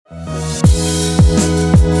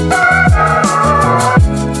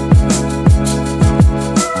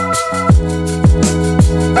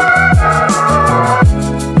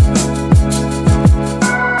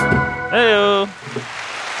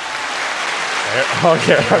Okay. All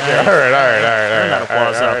right.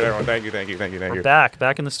 Applause up. Everyone. Thank you. We're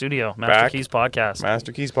back in the studio. Master Keys Podcast.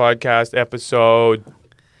 Master Keys Podcast, episode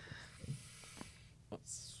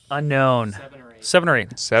Unknown. 7 or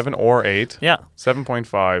 8. 7 or 8. Yeah.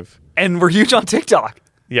 7.5. And we're huge on TikTok.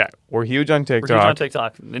 Yeah, we're huge on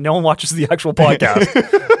TikTok. No one watches the actual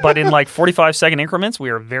podcast. But in like 45-second increments, we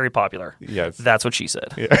are very popular. Yes. That's what she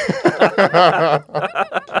said. Yeah.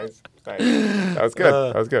 Nice.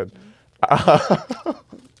 That was good.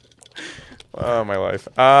 Oh, my life.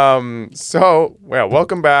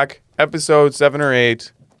 Welcome back. Episode 7 or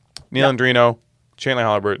 8. Neil Andrino, Chandler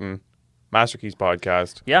Halliburton, Master Keys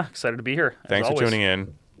Podcast. Yeah, excited to be here. Thanks for tuning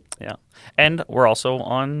in. Yeah. And we're also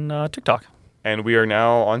on TikTok. And we are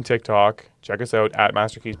now on TikTok. Check us out at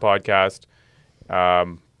Master Keys Podcast.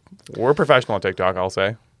 We're professional on TikTok, I'll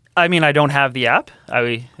say. I mean, I don't have the app,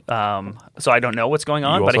 so I don't know what's going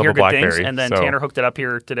on, but I hear good things. And then Tanner hooked it up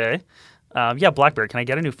here today. BlackBerry. Can I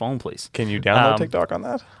get a new phone, please? Can you download TikTok on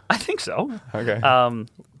that? I think so. Okay.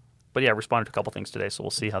 But yeah, responded to a couple things today, so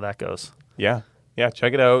we'll see how that goes. Yeah,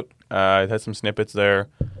 check it out. It has some snippets there,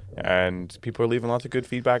 and people are leaving lots of good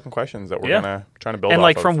feedback and questions that we're trying to build. And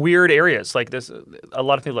off from weird areas, like this, a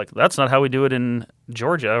lot of people that's not how we do it in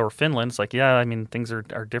Georgia or Finland. It's like, yeah, I mean, things are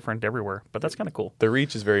different everywhere, but that's kind of cool. The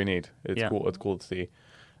reach is very neat. It's cool. It's cool to see.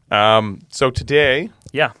 So today,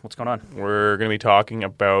 what's going on? We're going to be talking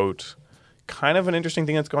about kind of an interesting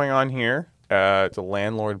thing that's going on here. It's a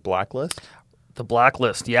landlord blacklist. The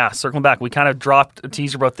blacklist, circling back. We kind of dropped a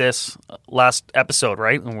teaser about this last episode,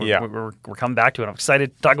 right? And we're coming back to it. I'm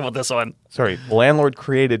excited to talk about this one. Sorry, landlord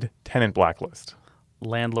created tenant blacklist.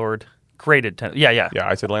 Landlord created tenant. Yeah,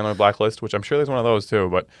 I said landlord blacklist, which I'm sure there's one of those too,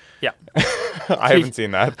 but yeah. I haven't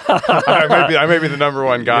seen that. I may be the number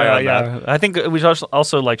one guy on that. I think we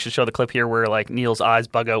also should show the clip here where Neil's eyes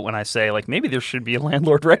bug out when I say maybe there should be a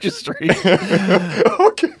landlord registry.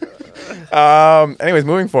 Okay. Anyways,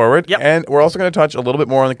 moving forward, and we're also going to touch a little bit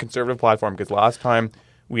more on the conservative platform because last time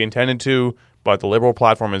we intended to, but the liberal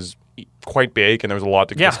platform is quite big and there was a lot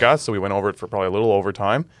to discuss, so we went over it for probably a little over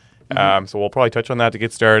time. So we'll probably touch on that to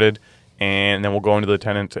get started, and then we'll go into the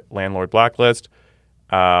tenant landlord blacklist.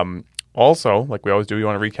 Also, like we always do, you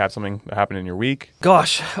want to recap something that happened in your week?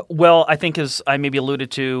 Gosh, well, I think as I maybe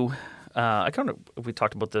alluded to, I don't know if we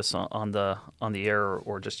talked about this on the air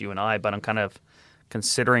or just you and I, but I'm kind of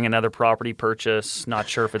considering another property purchase, not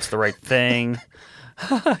sure if it's the right thing.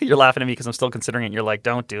 You're laughing at me because I'm still considering it. You're like,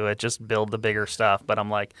 don't do it, just build the bigger stuff. But I'm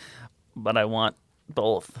like, but I want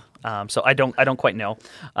both. So I don't quite know.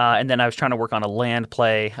 And then I was trying to work on a land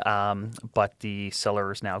play, but the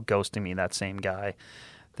seller is now ghosting me, that same guy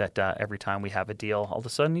that every time we have a deal, all of a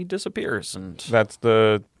sudden he disappears. And that's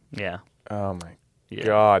the... Yeah. Oh, my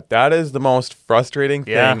God. That is the most frustrating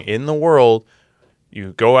thing in the world.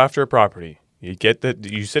 You go after a property. You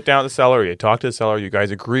sit down with the seller, you talk to the seller, you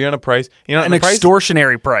guys agree on a price. An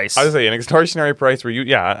extortionary price. I was going to say, an extortionary price where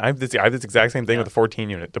I have this exact same thing with the 14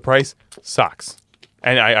 unit. The price sucks.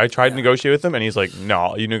 And I tried to negotiate with him, and he's like,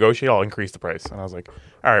 no, you negotiate, I'll increase the price. And I was like,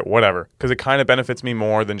 all right, whatever. Because it kind of benefits me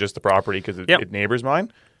more than just the property because it neighbors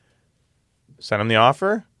mine. Send him the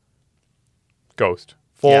offer. Ghost.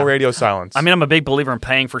 Full radio silence. I mean, I'm a big believer in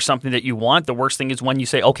paying for something that you want. The worst thing is when you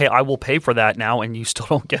say, okay, I will pay for that now, and you still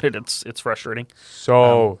don't get it. It's frustrating.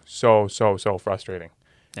 So frustrating.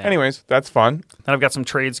 Yeah. Anyways, that's fun. And I've got some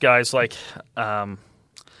trades, guys. This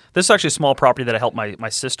is actually a small property that I helped my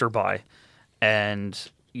sister buy. And,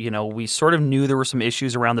 we sort of knew there were some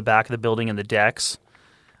issues around the back of the building and the decks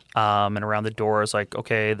and around the doors. Like,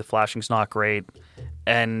 okay, the flashing's not great.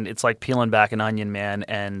 And it's like peeling back an onion, man.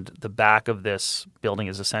 And the back of this building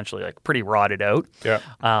is essentially pretty rotted out. Yeah.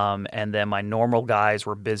 And then my normal guys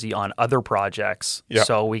were busy on other projects. Yeah.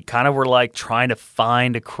 So we kind of were trying to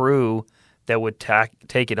find a crew that would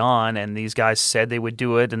take it on. And these guys said they would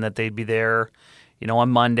do it and that they'd be there, on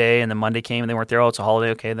Monday. And then Monday came and they weren't there. Oh, it's a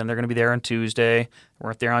holiday. Okay, then they're going to be there on Tuesday. They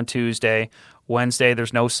weren't there on Tuesday. Wednesday,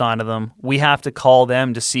 there's no sign of them. We have to call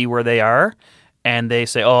them to see where they are. And they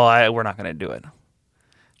say, we're not going to do it.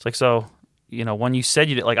 It's so, when you said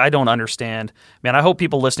you did, I don't understand. Man, I hope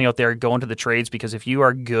people listening out there go into the trades because if you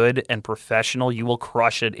are good and professional, you will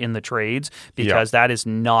crush it in the trades because that is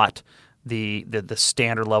not the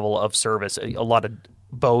standard level of service. A lot of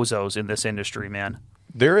bozos in this industry, man.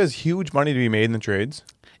 There is huge money to be made in the trades.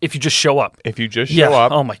 If you just show up. If you just show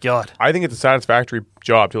up. Oh, my God. I think it's a satisfactory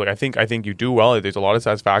job, too. I think you do well. There's a lot of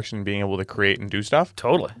satisfaction in being able to create and do stuff.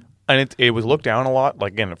 Totally. And it was looked down a lot.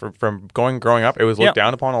 Again, from growing up, it was looked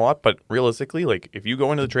down upon a lot. But realistically, if you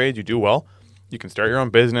go into the trades, you do well, you can start your own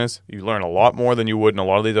business. You learn a lot more than you would in a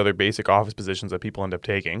lot of these other basic office positions that people end up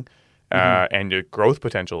taking. and your growth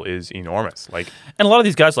potential is enormous. Like, and a lot of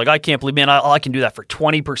these guys are like, I can't believe, man, I can do that for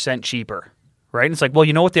 20% cheaper, right? And it's like, well,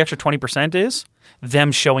 you know what the extra 20% is?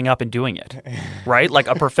 Them showing up and doing it, right? Like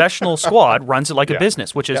a professional squad runs it like a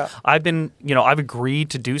business, which is I've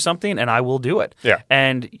agreed to do something and I will do it. Yeah.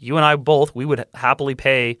 And you and I both, we would happily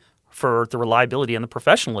pay for the reliability and the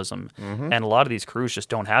professionalism. And a lot of these crews just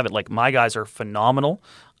don't have it. Like my guys are phenomenal.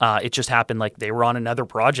 It just happened like they were on another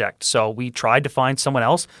project. So we tried to find someone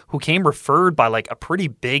else who came referred by like a pretty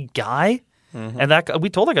big guy. And that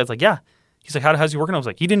we told that guy, like, yeah. He's like, how's he working? I was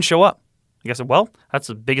like, he didn't show up. I said, well, that's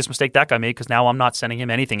the biggest mistake that guy made because now I'm not sending him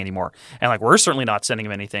anything anymore. And like, we're certainly not sending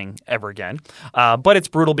him anything ever again. But it's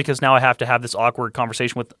brutal because now I have to have this awkward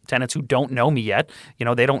conversation with tenants who don't know me yet. You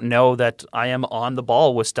know, they don't know that I am on the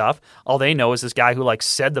ball with stuff. All they know is this guy who like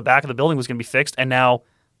said the back of the building was going to be fixed and now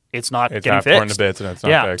it's not getting fixed. Torn to bits and it's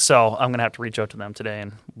not fixed. So I'm going to have to reach out to them today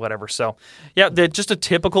and whatever. So yeah, just a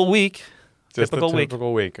typical week. Typical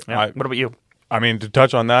week. Yeah. What about you? I mean, to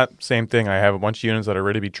touch on that, same thing. I have a bunch of units that are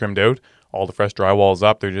ready to be trimmed out. All the fresh drywall is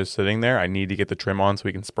up. They're just sitting there. I need to get the trim on so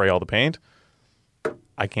we can spray all the paint.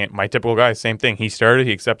 I can't. My typical guy, same thing. He started.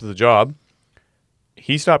 He accepted the job.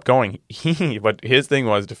 He stopped going. But his thing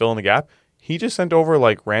was to fill in the gap. He just sent over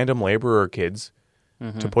like random laborer kids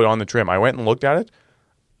to put on the trim. I went and looked at it.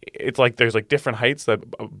 It's like there's like different heights that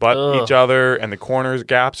butt each other, and the corners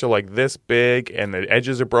gaps are like this big, and the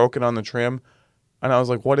edges are broken on the trim. And I was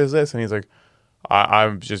like, "What is this?" And he's like,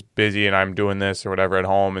 I'm just busy and I'm doing this or whatever at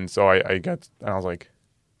home. And so I was like,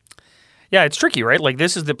 yeah, it's tricky, right? Like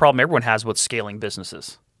this is the problem everyone has with scaling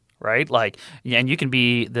businesses, right? Like, and you can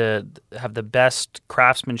be have the best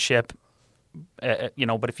craftsmanship,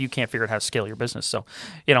 but if you can't figure out how to scale your business. So,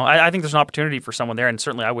 I think there's an opportunity for someone there. And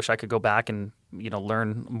certainly I wish I could go back and,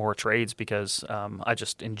 learn more trades because I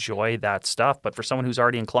just enjoy that stuff. But for someone who's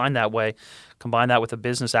already inclined that way, combine that with a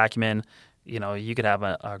business acumen, you could have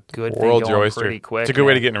a good thing going pretty quick. It's a good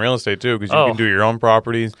way to get into real estate too, because you can do your own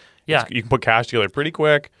properties. Yeah, you can put cash together pretty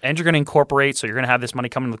quick, and you're going to incorporate. So you're going to have this money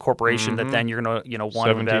coming to the corporation that then you're going to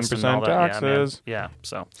want to invest in all that. Taxes. Yeah.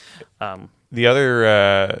 So the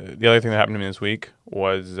other thing that happened to me this week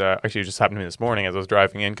was actually it just happened to me this morning as I was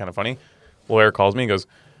driving in. Kind of funny. Lawyer calls me and goes,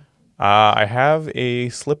 "I have a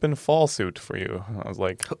slip and fall suit for you." I was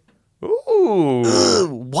like, "Ooh,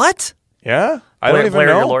 what?" Yeah, I don't even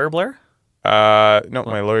know. Your lawyer, Blair? No,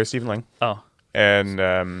 my lawyer, Stephen Lang. Oh. And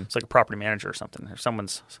it's like a property manager or something. Or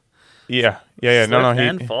someone's Yeah. Slip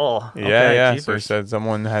and fall. Yeah. So he said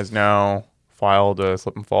someone has now filed a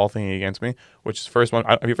slip and fall thingy against me, which is the first one.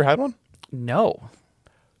 Have you ever had one? No.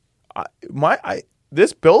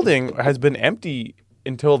 This building has been empty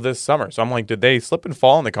until this summer. So I'm like, did they slip and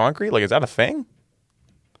fall in the concrete? Like, is that a thing?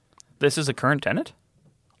 This is a current tenant?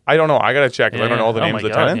 I don't know. I gotta check because I don't know all the names of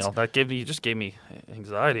the tenants. Neil, you just gave me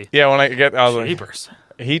anxiety. Yeah, I was like,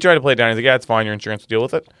 he tried to play it down. He's like, yeah, it's fine. Your insurance will deal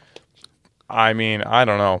with it. I mean, I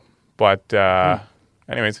don't know, but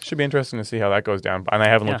anyways, it should be interesting to see how that goes down. And I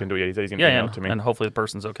haven't looked into it yet. He said he's gonna email it to me, and hopefully the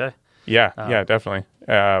person's okay. Yeah, definitely.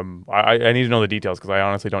 I need to know the details because I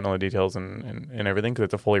honestly don't know the details and everything because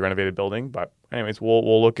it's a fully renovated building. But anyways,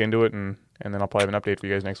 we'll look into it and then I'll probably have an update for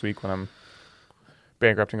you guys next week when I'm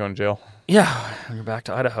bankrupt and going to jail. Yeah, you're back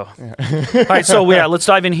to Idaho. Yeah. All right, so let's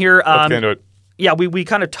dive in here. Let's get into it. Yeah, we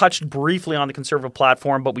kind of touched briefly on the conservative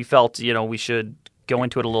platform, but we felt we should go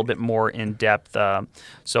into it a little bit more in depth.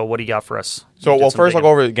 So what do you got for us? So first I'll go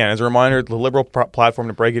over it again. As a reminder, the Liberal platform,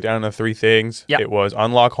 to break it down into three things. Yep. It was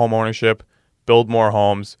unlock home ownership, build more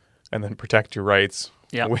homes, and then protect your rights.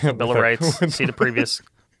 Yeah, Bill of Rights. See the previous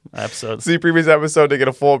episodes. See previous episode to get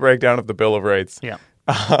a full breakdown of the Bill of Rights. Yeah.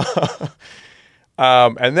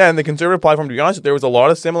 And then the conservative platform, to be honest, there was a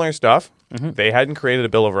lot of similar stuff. Mm-hmm. They hadn't created a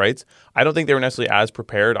Bill of Rights. I don't think they were necessarily as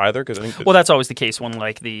prepared either. Because I think that's always the case when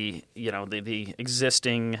like the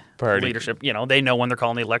existing party leadership, they know when they're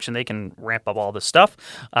calling the election, they can ramp up all this stuff.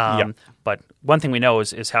 But one thing we know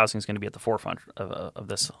is housing is going to be at the forefront of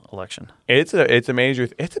this election. It's a major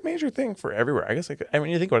thing for everywhere. I guess when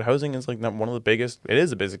you think about it, housing is like one of the biggest. It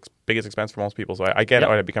is the biggest expense for most people. So I get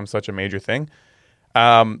why it becomes such a major thing.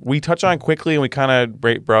 We touch on it quickly and we kind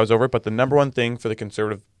of browse over it, but the number one thing for the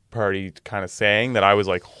Conservative Party kind of saying that I was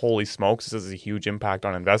like, holy smokes, this is a huge impact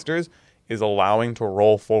on investors, is allowing to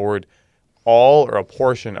roll forward all or a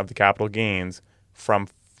portion of the capital gains from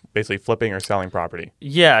basically flipping or selling property.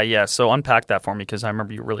 Yeah. So unpack that for me because I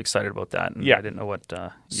remember you were really excited about that. And I didn't know what you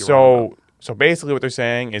were on about. So basically what they're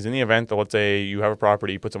saying is in the event that, let's say, you have a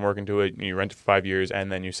property, you put some work into it, you rent it for 5 years,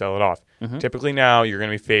 and then you sell it off. Mm-hmm. Typically now you're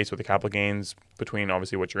going to be faced with the capital gains between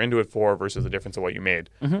obviously what you're into it for versus the difference of what you made.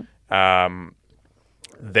 Mm-hmm.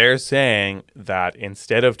 They're saying that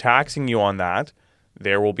instead of taxing you on that,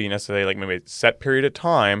 there will be necessarily like maybe a set period of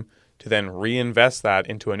time to then reinvest that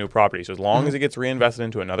into a new property. So as long as it gets reinvested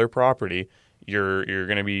into another property, you're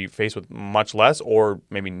going to be faced with much less or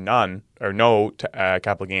maybe none or no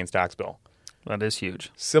capital gains tax bill. That is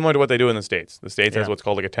huge. Similar to what they do in the States. The States has what's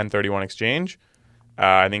called like a 1031 exchange.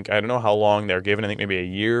 I don't know how long they're given. I think maybe a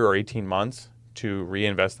year or 18 months to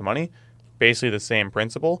reinvest the money. Basically the same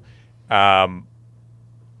principle. On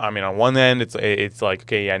one end, it's like,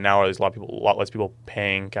 okay, yeah, now there's a lot less people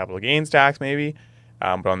paying capital gains tax maybe.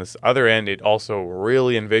 But on this other end, it also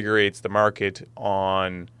really invigorates the market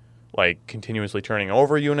on like continuously turning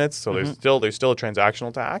over units. So there's still a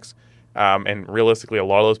transactional tax. And realistically, a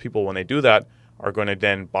lot of those people, when they do that, are going to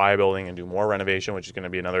then buy a building and do more renovation, which is going to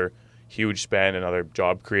be another huge spend, another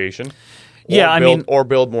job creation. Or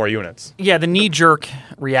build more units. Yeah, the knee-jerk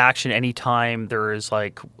reaction anytime there is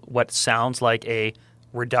like what sounds like a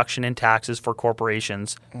reduction in taxes for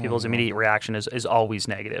corporations, people's immediate reaction is always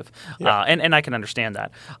negative. Yeah. And I can understand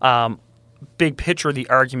that. Big picture, the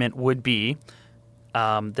argument would be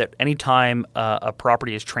that anytime a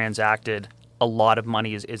property is transacted, a lot of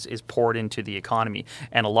money is poured into the economy.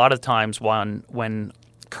 And a lot of times when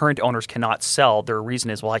current owners cannot sell, their reason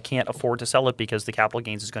is, well, I can't afford to sell it because the capital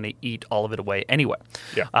gains is going to eat all of it away anyway.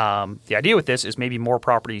 Yeah. The idea with this is maybe more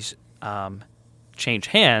properties change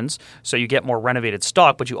hands, so you get more renovated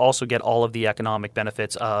stock, but you also get all of the economic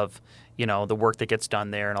benefits of the work that gets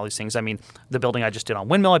done there and all these things. I mean, the building I just did on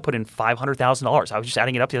Windmill, I put in $500,000. I was just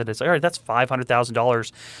adding it up the other day. It's like, all right, that's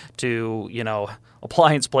 $500,000 to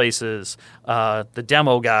appliance places, the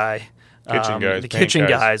demo guy, the kitchen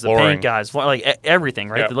guys, the paint guys, like everything,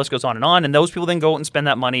 right? Yeah. The list goes on, and those people then go out and spend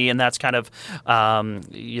that money, and that's kind of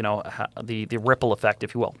the ripple effect,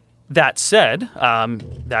 if you will. That said,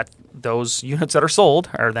 that those units that are sold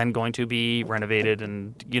are then going to be renovated,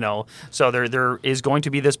 and so there is going to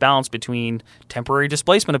be this balance between temporary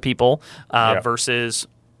displacement of people versus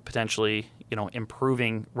potentially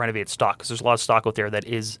improving renovated stock, because there's a lot of stock out there that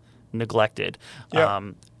is neglected. Yeah.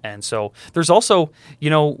 And so there's also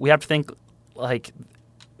we have to think like.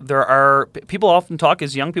 There are people often talk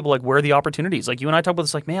as young people like, where are the opportunities? Like you and I talk about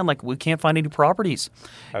this, like, man, like we can't find any properties,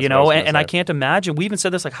 and I can't imagine. We even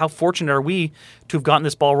said this, like, how fortunate are we to have gotten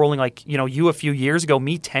this ball rolling? Like, you a few years ago,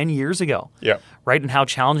 me 10 years ago, right? And how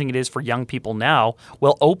challenging it is for young people now.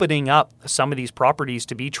 Well, opening up some of these properties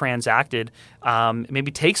to be transacted maybe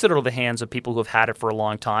takes it out of the hands of people who have had it for a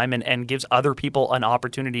long time, and gives other people an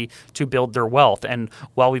opportunity to build their wealth. And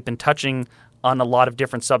while we've been touching on a lot of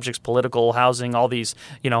different subjects, political, housing, all these,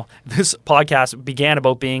 this podcast began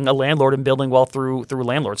about being a landlord and building wealth through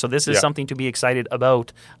landlords. So this is something to be excited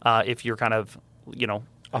about if you're kind of,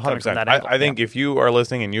 100%. I think if you are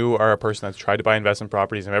listening and you are a person that's tried to buy investment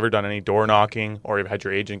properties and have ever done any door knocking, or you've had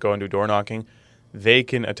your agent go and do door knocking, they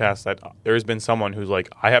can attest that there's been someone who's like,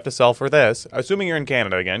 I have to sell for this, assuming you're in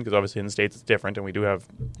Canada again, because obviously in the States it's different, and we do have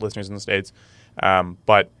listeners in the States.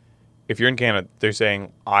 But if you're in Canada, they're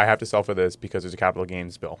saying, I have to sell for this because there's a capital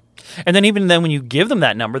gains bill. And then even then when you give them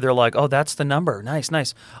that number, they're like, oh, that's the number. Nice.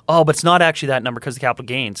 Oh, but it's not actually that number because of the capital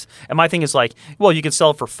gains. And my thing is like, well, you can sell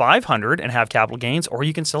it for $500 and have capital gains, or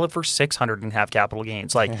you can sell it for $600 and have capital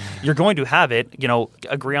gains. Like you're going to have it,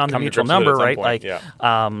 agree on the mutual number, right? Point,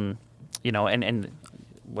 and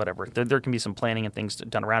whatever. There can be some planning and things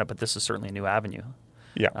done around it, but this is certainly a new avenue.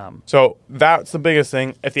 Yeah. So that's the biggest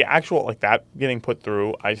thing. If the actual, like that getting put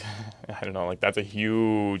through, I don't know, like that's a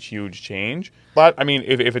huge, huge change. But I mean,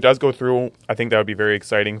 if it does go through, I think that would be very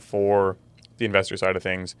exciting for the investor side of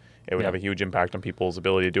things. It would have a huge impact on people's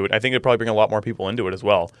ability to do it. I think it'd probably bring a lot more people into it as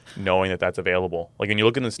well, knowing that that's available. Like when you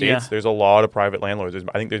look in the States, there's a lot of private landlords.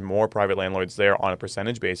 I think there's more private landlords there on a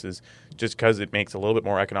percentage basis, just because it makes a little bit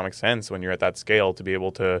more economic sense when you're at that scale to be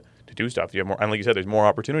able to do stuff. You have more, and like you said, there's more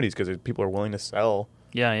opportunities because people are willing to sell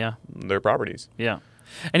their properties. Yeah.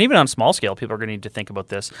 And even on small scale, people are going to need to think about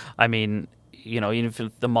this. I mean, even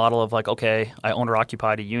if the model of like, okay, I owner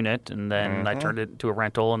occupied a unit and then I turned it to a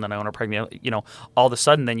rental and then I owner pregnant, all of a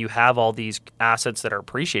sudden then you have all these assets that are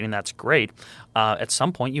appreciating. That's great. At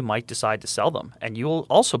some point you might decide to sell them, and you will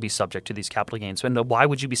also be subject to these capital gains. And why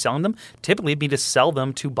would you be selling them? Typically it'd be to sell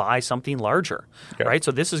them to buy something larger, right?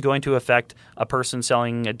 So this is going to affect a person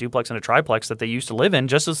selling a duplex and a triplex that they used to live in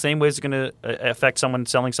just the same way it's going to affect someone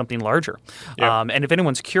selling something larger. And if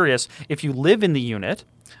anyone's curious, if you live in the unit,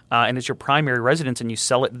 and it's your primary residence and you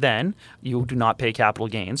sell it then, you do not pay capital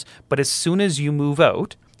gains. But as soon as you move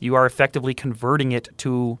out, you are effectively converting it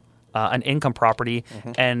to an income property,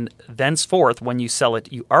 and thenceforth, when you sell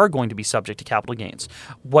it, you are going to be subject to capital gains.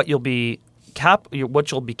 What you'll be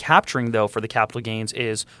what you'll be capturing though for the capital gains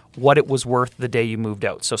is what it was worth the day you moved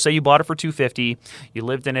out. So say you bought it for $250, you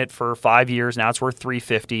lived in it for 5 years, now it's worth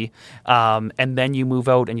 $350, and then you move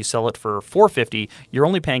out and you sell it for $450. You're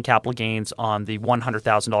only paying capital gains on the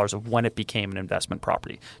 $100,000 of when it became an investment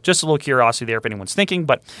property. Just a little curiosity there if anyone's thinking,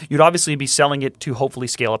 but you'd obviously be selling it to hopefully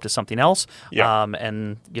scale up to something else. Yeah.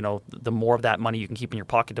 And the more of that money you can keep in your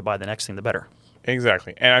pocket to buy the next thing, the better.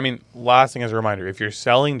 Exactly. And I mean, last thing as a reminder, if you're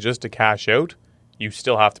selling just to cash out, you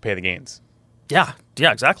still have to pay the gains. Yeah,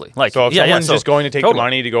 exactly. Like, so if someone's just going to take the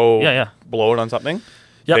money to go blow it on something,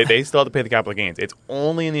 they still have to pay the capital gains. It's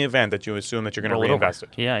only in the event that you assume that you're going to reinvest it.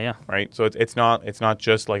 Yeah. Right? So it's not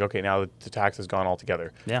just like, okay, now the tax is gone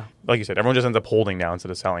altogether. Yeah. Like you said, everyone just ends up holding now instead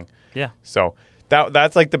of selling. Yeah. So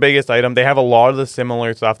that's like the biggest item. They have a lot of the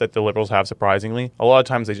similar stuff that the Liberals have, surprisingly. A lot of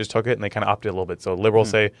times they just took it and they kind of upped it a little bit. So Liberals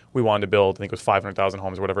say, we wanted to build, I think it was 500,000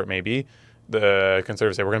 homes or whatever it may be. The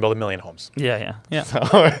Conservatives say, we're going to build 1 million homes. Yeah. So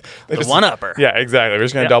the one-upper. Yeah, exactly. We're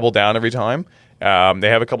just going to double down every time. They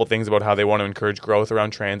have a couple things about how they want to encourage growth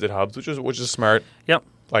around transit hubs, which is smart. Yep.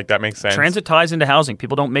 Like, that makes sense. Transit ties into housing.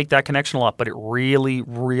 People don't make that connection a lot, but it really,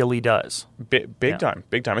 really does. Big time.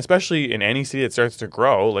 Especially in any city that starts to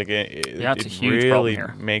grow. Like, it's a huge really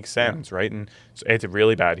problem here. Makes sense, right? And so it's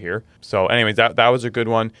really bad here. So, anyways, that was a good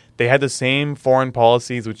one. They had the same foreign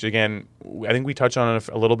policies, which, again, I think we touched on it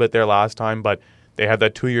a little bit there last time, but they had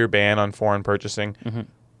that 2-year ban on foreign purchasing. Mm-hmm.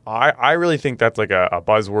 I really think that's like a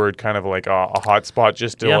buzzword, kind of like a hot spot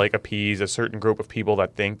just to like appease a certain group of people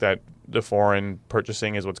that think that the foreign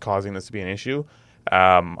purchasing is what's causing this to be an issue.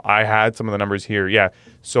 I had some of the numbers here. Yeah.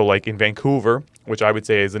 So like in Vancouver, which I would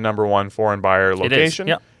say is the number one foreign buyer location,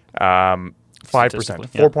 5%,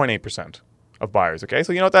 4.8% of buyers. Okay.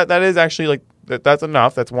 So you know what, that is actually like, that's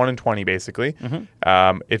enough. That's 1 in 20 basically.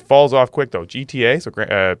 Mm-hmm. It falls off quick though. GTA, so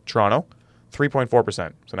Toronto,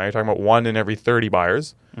 3.4%. So now you're talking about 1 in every 30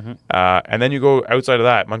 buyers. Mm-hmm. And then you go outside of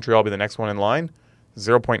that, Montreal will be the next one in line,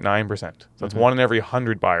 0.9%. So that's 1 in every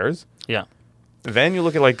 100 buyers. Yeah. Then you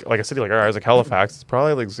look at like a city like ours, like Halifax, it's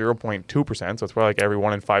probably like 0.2%. So it's probably like every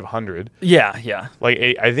 1 in 500. Yeah.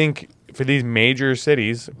 Like I think for these major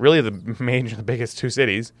cities, really the biggest 2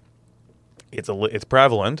 cities, it's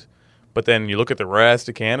prevalent. But then you look at the rest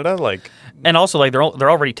of Canada, like, and also like they're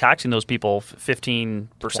already taxing those people 15%,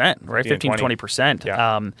 right? 15 to 20%,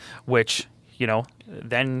 yeah. Which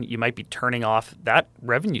then you might be turning off that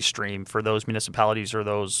revenue stream for those municipalities or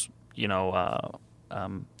those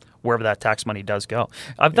wherever that tax money does go.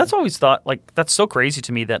 That's always thought, like, that's so crazy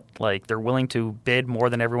to me that like they're willing to bid more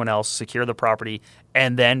than everyone else, secure the property,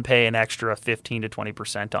 and then pay an extra 15 to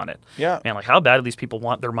 20% on it. Yeah. Man, like, how bad do these people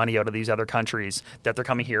want their money out of these other countries that they're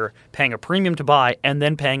coming here paying a premium to buy and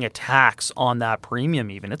then paying a tax on that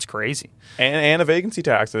premium even? It's crazy. And a vacancy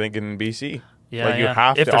tax, I think, in BC. Yeah, like you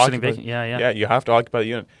have if to they're occupy, sitting vacant. Yeah. You have to occupy the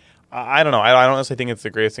unit. I don't know. I don't necessarily think it's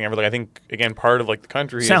the greatest thing ever. Like, I think, again, part of like the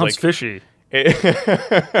country sounds is like, fishy.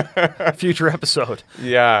 Future episode.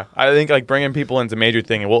 Yeah, I think like bringing people into a major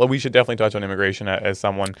thing. Well, we should definitely touch on immigration as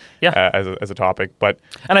someone, as a topic.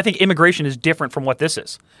 And I think immigration is different from what this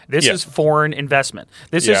is. This is foreign investment.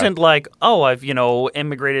 This isn't like, I've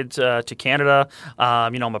immigrated to Canada.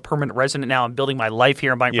 I'm a permanent resident now. I'm building my life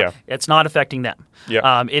here. It's not affecting them.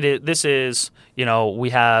 Yeah. This is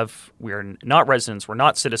we are not residents. We're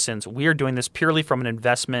not citizens. We are doing this purely from an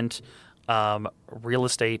investment. Real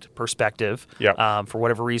estate perspective. For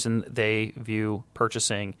whatever reason, they view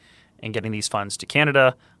purchasing and getting these funds to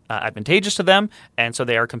Canada advantageous to them, and so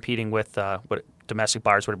they are competing with domestic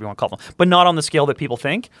buyers, whatever you want to call them, but not on the scale that people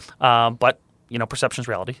think. But perception is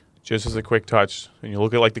reality. Just as a quick touch, when you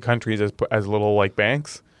look at like the countries as little like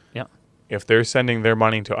banks, if they're sending their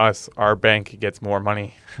money to us, our bank gets more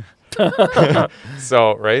money.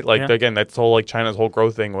 So, right? Like, again, that's whole, like, China's whole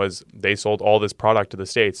growth thing was they sold all this product to the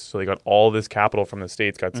States. So they got all this capital from the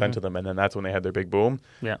States got sent to them. And then that's when they had their big boom.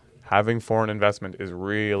 Yeah. Having foreign investment is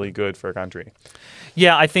really good for a country.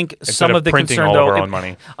 Yeah, I think some of the concern, all though, of our own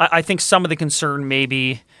money. I think some of the concern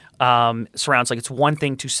maybe surrounds, like, it's one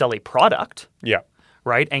thing to sell a product. Yeah.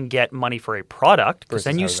 Right, and get money for a product, because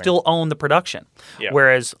then you still own the production. Yeah.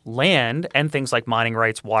 Whereas land and things like mining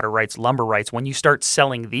rights, water rights, lumber rights, when you start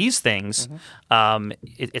selling these things,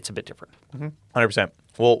 it's a bit different. 100%.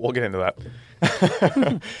 We'll get into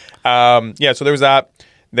that. So there was that.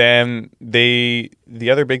 Then the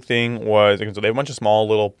other big thing was, so they have a bunch of small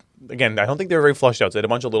little, again, I don't think they were very flushed out. So they had a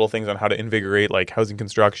bunch of little things on how to invigorate like housing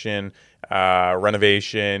construction,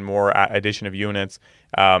 renovation, more addition of units.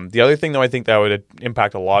 The other thing, though, I think that would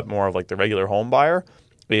impact a lot more of like the regular home buyer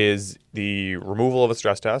is the removal of a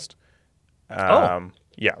stress test.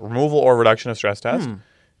 Removal or reduction of stress test.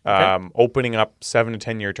 Okay. Opening up 7 to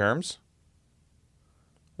 10 year terms.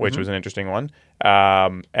 which was an interesting one.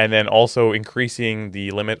 And then also increasing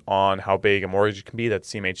the limit on how big a mortgage can be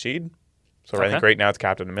that's CMHC'd. So I think right now it's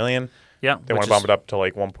capped at $1 million. Yeah. They want to bump it up to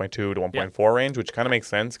like 1.2 to 1.4 range, which kind of makes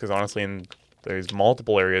sense because honestly, there's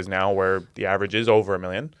multiple areas now where the average is over $1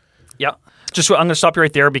 million. Yeah. I'm going to stop you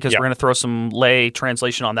right there because we're going to throw some lay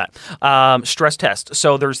translation on that. Stress test.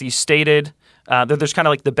 So there's the stated, there's kind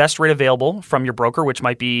of like the best rate available from your broker, which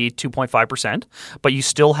might be 2.5%, but you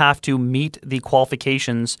still have to meet the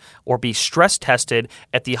qualifications or be stress tested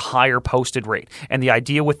at the higher posted rate. And the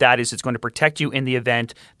idea with that is it's going to protect you in the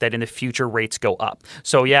event that in the future rates go up.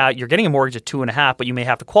 So you're getting a mortgage at 2.5%, but you may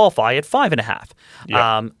have to qualify at 5.5%.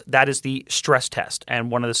 Yeah. That is the stress test.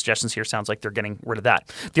 And one of the suggestions here sounds like they're getting rid of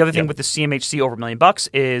that. The other thing with the CMHC over $1 million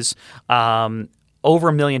is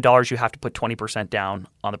over $1 million, you have to put 20% down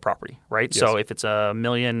on the property, right? Yes. So if it's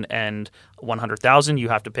 $1,100,000, you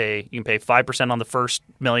can pay 5% on the first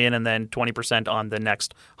million and then 20% on the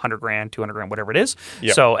next $100,000, $200,000, whatever it is.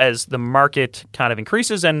 Yep. So as the market kind of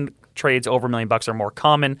increases and trades over $1 million are more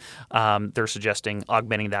common, they're suggesting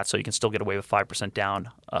augmenting that so you can still get away with 5% down,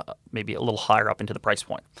 maybe a little higher up into the price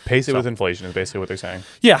point. Pace it with inflation is basically what they're saying.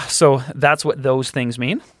 Yeah, so that's what those things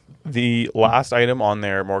mean. The last item on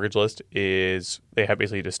their mortgage list is they have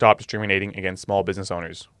basically to stop discriminating against small business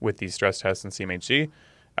owners with these stress tests and CMHC.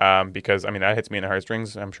 Because, that hits me in the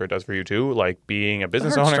heartstrings. I'm sure it does for you too. Like being a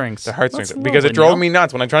business owner. The heartstrings. That's because lovely, it drove me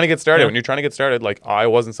nuts when I'm trying to get started. Yeah. When you're trying to get started, like I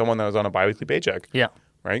wasn't someone that was on a biweekly paycheck. Yeah.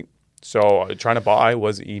 Right? So trying to buy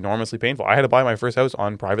was enormously painful. I had to buy my first house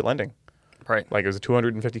on private lending. Right. Like it was a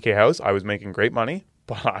 $250K house. I was making great money,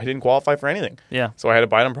 but I didn't qualify for anything. Yeah. So I had to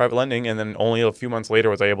buy it on private lending, and then only a few months later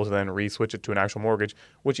was I able to then re-switch it to an actual mortgage,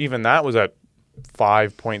 which even that was at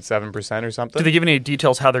 5.7% or something. Do they give any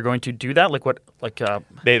details how they're going to do that? Like what? That's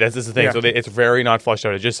the thing. Yeah. So it's very not flushed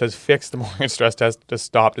out. It just says fix the mortgage stress test to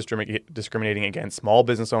stop discriminating against small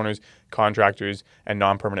business owners, contractors, and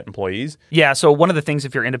non-permanent employees. Yeah. So one of the things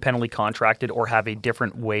if you're independently contracted or have a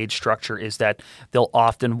different wage structure is that they'll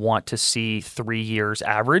often want to see 3 years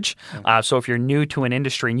average. Mm-hmm. So if you're new to an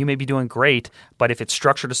industry and you may be doing great, but if it's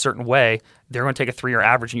structured a certain way, they're going to take a 3-year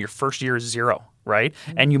average and your first year is 0. Right?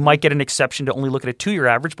 Mm-hmm. And you might get an exception to only look at a 2-year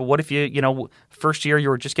average, but what if first year you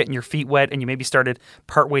were just getting your feet wet and you maybe started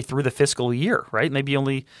partway through the fiscal year, right? Maybe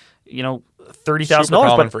only, $30,000. Super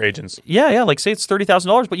common for agents. Yeah. Like say it's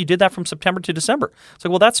 $30,000, but you did that from September to December. It's like,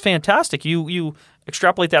 well, that's fantastic. You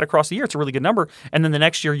extrapolate that across the year. It's a really good number. And then the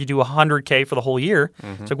next year you do $100K for the whole year.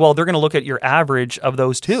 Mm-hmm. It's like, well, they're going to look at your average of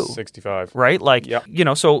those two. 65. Right? Like,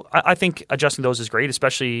 so I think adjusting those is great,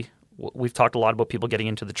 especially we've talked a lot about people getting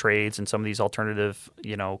into the trades and some of these alternative,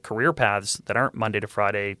 career paths that aren't Monday to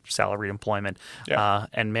Friday salaried employment. Yeah.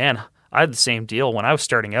 And man, I had the same deal when I was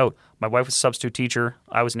starting out. My wife was a substitute teacher.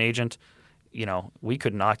 I was an agent. We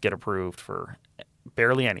could not get approved for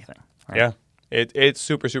barely anything. Right? Yeah, it's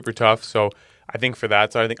super, super tough. So I think for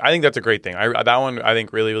that side, I think that's a great thing. That one I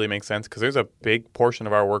think really, really makes sense because there's a big portion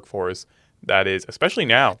of our workforce that is, especially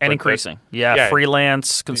now. And increasing.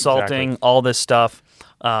 Freelance, consulting, all this stuff.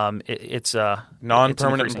 It's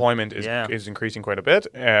non-permanent employment is increasing quite a bit,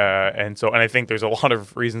 and I think there's a lot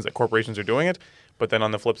of reasons that corporations are doing it. But then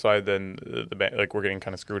on the flip side, then we're getting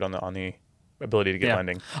kind of screwed on the ability to get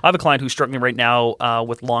lending. I have a client who's struggling right now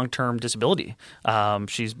with long-term disability.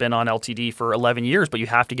 She's been on LTD for 11 years, but you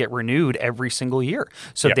have to get renewed every single year,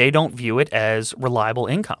 so they don't view it as reliable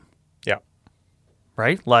income. Yeah,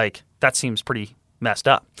 right. Like that seems pretty messed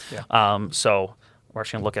up. Yeah. So we're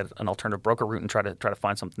actually going to look at an alternative broker route and try to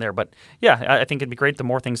find something there. But yeah, I think it'd be great. The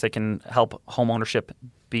more things that can help home ownership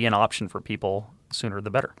be an option for people, sooner the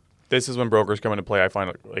better. This is when brokers come into play. I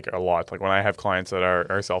find like a lot. Like when I have clients that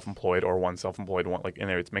are self-employed or one self-employed, one like in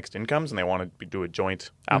there it's mixed incomes and they want to do a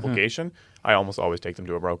joint application. I almost always take them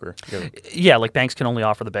to a broker. Yeah, like banks can only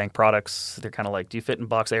offer the bank products. They're kind of like, do you fit in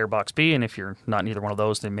box A or box B? And if you're not in either one of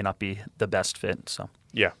those, they may not be the best fit. So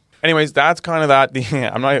yeah. Anyways, that's kind of that.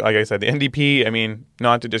 I'm not, like I said, the NDP,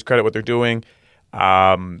 not to discredit what they're doing.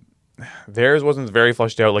 Theirs wasn't very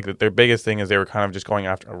fleshed out. Like their biggest thing is they were kind of just going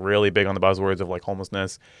after really big on the buzzwords of like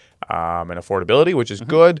homelessness and affordability, which is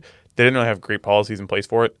good. They didn't really have great policies in place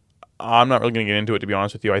for it. I'm not really going to get into it, to be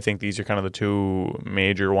honest with you. I think these are kind of the two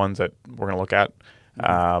major ones that we're going to look at.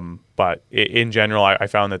 But in general, I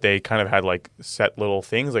found that they kind of had like set little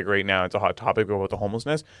things. Like right now, it's a hot topic about the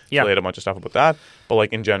homelessness. So they had a bunch of stuff about that. But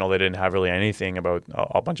like in general, they didn't have really anything about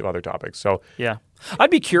a bunch of other topics. So yeah, I'd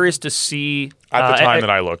be curious to see at the time that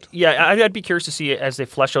I looked. Yeah, I'd be curious to see as they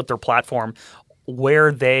flesh out their platform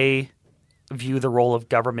where they view the role of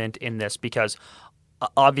government in this, because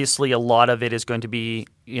obviously a lot of it is going to be,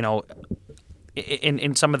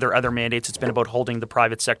 in some of their other mandates, it's been about holding the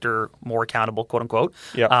private sector more accountable, quote unquote.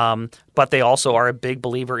 Yeah. But they also are a big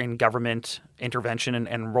believer in government intervention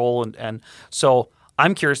and role. And so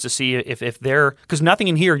I'm curious to see if they're, because nothing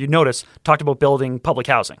in here, you notice, talked about building public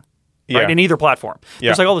housing. Right, in either platform.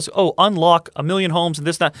 There's like all this, unlock 1 million homes and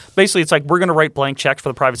this, that. Basically, it's like we're going to write blank checks for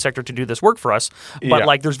the private sector to do this work for us. But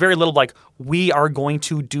like there's very little like we are going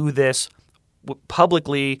to do this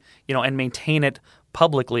publicly, and maintain it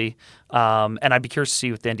publicly. And I'd be curious to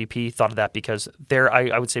see what the NDP thought of that, because they're,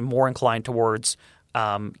 I would say, more inclined towards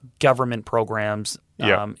government programs.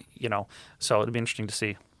 So it'd be interesting to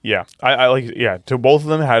see. Yeah, I like. Yeah, so both of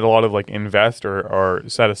them had a lot of like invest or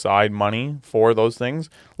set aside money for those things.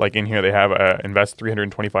 Like in here, they have invest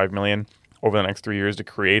 $325 million over the next 3 years to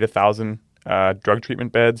create 1,000 drug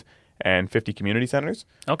treatment beds and 50 community centers.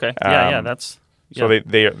 Okay, that's. So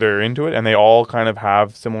they're into it, and they all kind of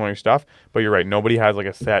have similar stuff. But you're right, nobody has like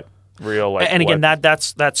a set real like. And again,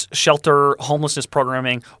 that's shelter, homelessness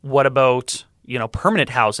programming. What about permanent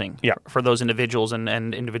housing for those individuals and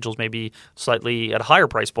individuals maybe slightly at a higher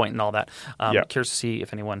price point and all that. Curious to see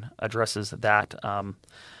if anyone addresses that.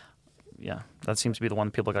 That seems to be the one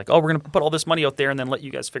people are like, we're going to put all this money out there and then let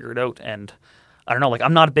you guys figure it out. And I don't know, like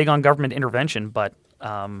I'm not big on government intervention, but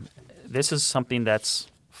this is something that's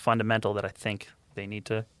fundamental that I think they need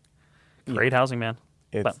to create housing, man.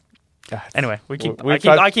 But anyway, we've touched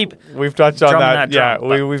on that.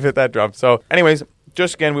 We've hit that drum. So anyways,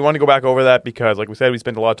 just again, we wanted to go back over that because, like we said, we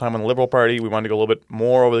spent a lot of time on the Liberal Party. We wanted to go a little bit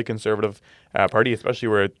more over the Conservative Party, especially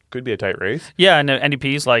where it could be a tight race. Yeah, and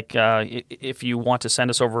NDPs, like, if you want to send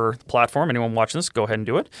us over the platform, anyone watching this, go ahead and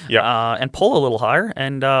do it. Yeah. And pull a little higher,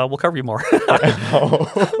 and we'll cover you more.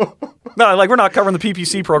 No, like we're not covering the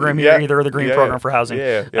PPC program here either, or the Green program for housing.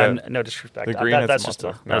 And no disrespect. That's just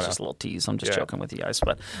a little tease. I'm just joking with you guys,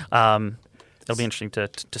 but it'll be interesting to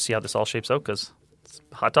see how this all shapes out, because it's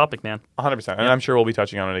a hot topic, man. 100%. And I'm sure we'll be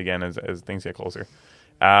touching on it again as things get closer.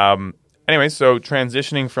 Anyway, so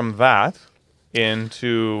transitioning from that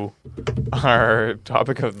into our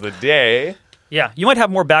topic of the day. Yeah, you might have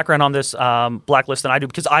more background on this blacklist than I do,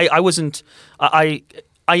 because I wasn't. I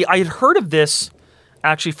had heard of this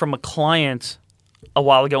actually from a client a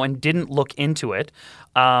while ago and didn't look into it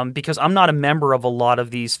because I'm not a member of a lot of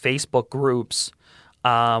these Facebook groups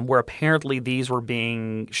where apparently these were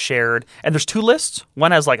being shared. And there's two lists.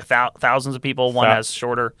 One has like thousands of people. One has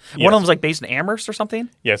shorter. Yes. One of them's like based in Amherst or something.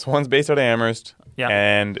 Yes, one's based out of Amherst. Yeah.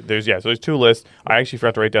 And there's two lists. I actually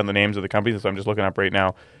forgot to write down the names of the companies, so I'm just looking up right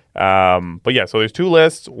now. But yeah, so there's two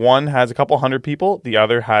lists. One has a couple hundred people. The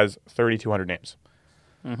other has 3,200 names.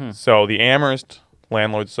 Mm-hmm. So the Amherst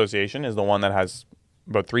Landlords Association is the one that has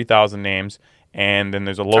about 3,000 names. And then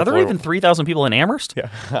there's a local. Are there even 3,000 people in Amherst? Yeah,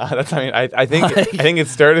 I think it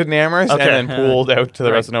started in Amherst and then pooled out to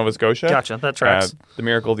the rest of Nova Scotia. Gotcha, that tracks. The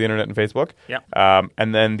miracle of the internet and Facebook. Yeah.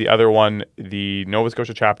 And then the other one, the Nova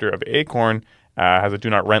Scotia chapter of Acorn, has a do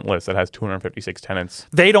not rent list that has 256 tenants.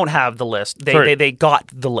 They don't have the list. They got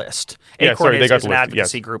the list. Acorn is an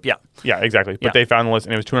advocacy group. Yeah. Yeah, exactly. But they found the list,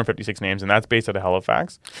 and it was 256 names, and that's based out of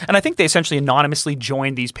Halifax. And I think they essentially anonymously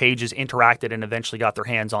joined these pages, interacted, and eventually got their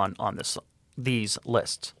hands on these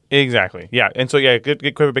lists. Exactly. Yeah. And so,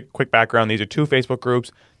 quick background. These are two Facebook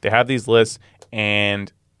groups. They have these lists,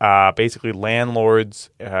 and basically landlords,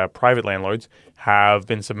 private landlords, have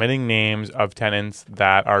been submitting names of tenants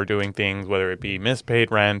that are doing things, whether it be mispaid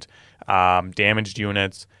rent, damaged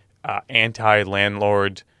units,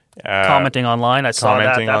 anti-landlord. Commenting online. I saw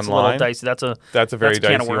that. That's a little dicey. That's a very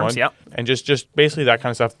dicey can of worms, one. Yep. And just basically that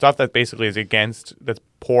kind of stuff that basically is that's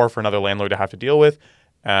poor for another landlord to have to deal with.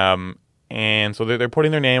 And so they're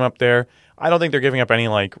putting their name up there. I don't think they're giving up any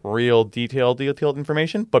like real detailed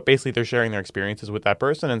information, but basically they're sharing their experiences with that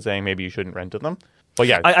person and saying maybe you shouldn't rent to them. But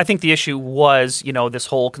yeah, I think the issue was this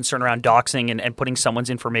whole concern around doxing and putting someone's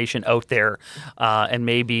information out there and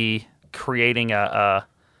maybe creating a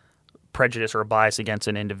prejudice or a bias against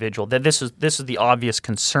an individual. That this is the obvious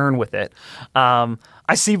concern with it. I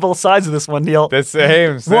see both sides of this one, Neil. The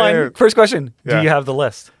same. First question: do you have the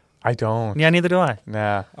list? I don't. Yeah, neither do I.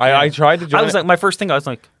 Nah. I tried to join. I was like, my first thing, I was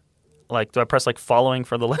like, do I press like following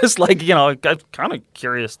for the list? I'm kind of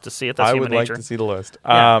curious to see it. That's human nature. I would like to see the list.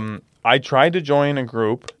 Yeah. I tried to join a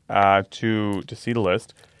group to see the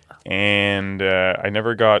list, and I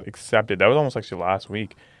never got accepted. That was almost actually last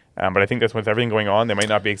week. But I think that's with everything going on, they might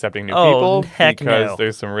not be accepting new people because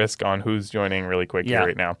there's some risk on who's joining really quick here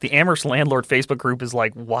right now. The Amherst Landlord Facebook group is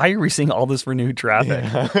like, why are we seeing all this renewed traffic?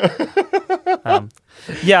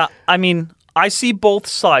 Yeah. I mean, I see both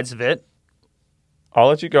sides of it. I'll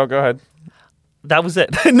let you go. Go ahead. That was it.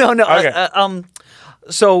 No. Okay.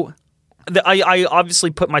 So I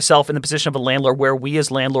obviously put myself in the position of a landlord where we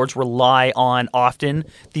as landlords rely on often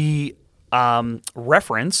the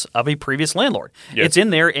reference of a previous landlord. Yes. It's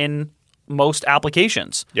in there in most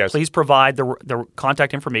applications. Yes. Please provide the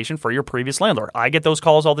contact information for your previous landlord. I get those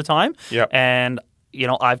calls all the time. Yep. And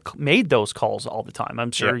I've made those calls all the time.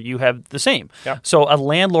 I'm sure Yep. you have the same. Yep. So a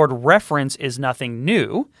landlord reference is nothing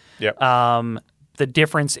new. Yep. The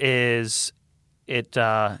difference is it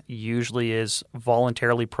usually is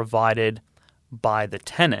voluntarily provided by the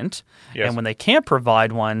tenant. Yes. And when they can't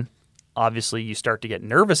provide one, obviously you start to get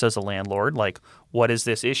nervous as a landlord. Like, what is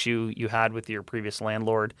this issue you had with your previous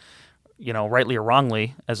landlord? Rightly or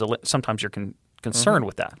wrongly, sometimes you're concerned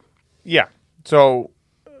with that. Yeah. So,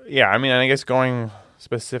 yeah, I mean, I guess going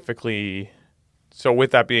specifically, so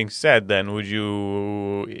with that being said, then would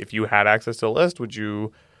you, if you had access to the list, would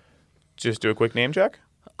you just do a quick name check?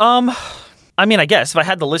 I mean, I guess if I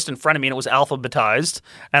had the list in front of me and it was alphabetized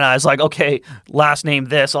and I was like, okay, last name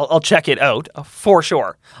this, I'll check it out for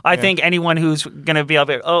sure. I think anyone who's going to be able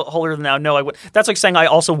to, holier than thou, no, I would. That's like saying I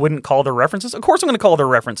also wouldn't call their references. Of course I'm going to call their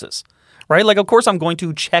references, right? Like, of course I'm going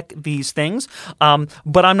to check these things,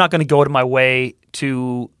 but I'm not going to go out of my way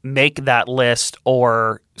to make that list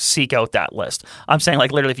or seek out that list. I'm saying,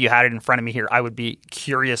 like, literally, if you had it in front of me here, I would be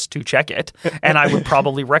curious to check it, and I would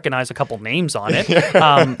probably recognize a couple names on it.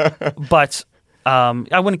 But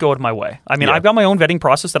I wouldn't go out of my way. I mean, I've got my own vetting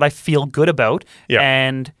process that I feel good about,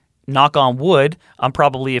 and knock on wood, I'm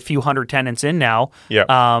probably a few hundred tenants in now.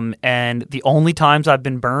 And the only times I've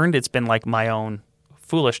been burned, it's been like my own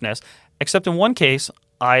foolishness. Except in one case,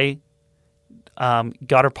 I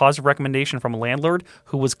got a positive recommendation from a landlord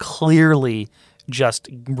who was clearly just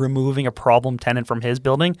removing a problem tenant from his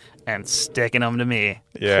building and sticking them to me.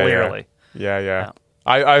 Clearly. Yeah.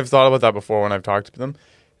 I've thought about that before when I've talked to them,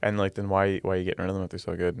 and like, then why are you getting rid of them if they're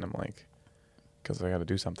so good? And I'm like, because I got to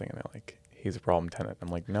do something. And they're like, he's a problem tenant. I'm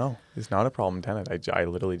like, no, he's not a problem tenant. I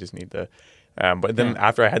literally just need to. But then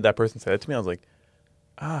after I had that person say it to me, I was like,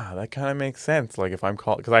 that kind of makes sense. Like, if I'm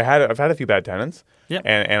called, because I've had a few bad tenants,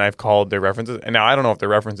 and I've called their references, and now I don't know if their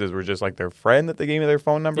references were just like their friend that they gave me their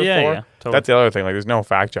phone number for. Totally. That's the other thing. Like, there's no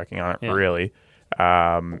fact checking on it really,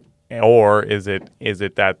 or is it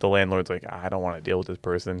that the landlord's like, I don't want to deal with this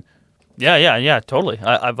person. Yeah, totally.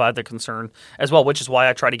 I've had the concern as well, which is why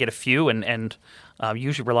I try to get a few and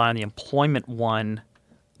usually rely on the employment one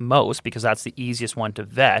most, because that's the easiest one to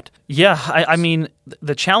vet. Yeah, I mean,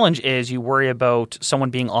 the challenge is you worry about someone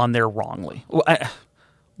being on there wrongly.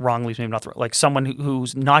 Wrongly is maybe not like someone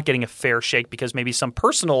who's not getting a fair shake because maybe some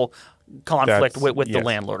personal conflict with the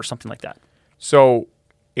landlord or something like that. So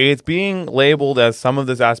it's being labeled as some of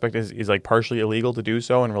this aspect is like partially illegal to do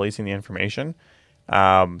so and releasing the information.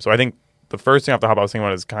 So I think the first thing off the top I was thinking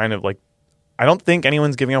about is kind of like, I don't think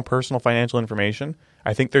anyone's giving out personal financial information.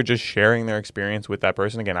 I think they're just sharing their experience with that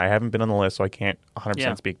person. Again, I haven't been on the list, so I can't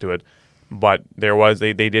 100% speak to it. But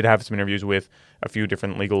they did have some interviews with a few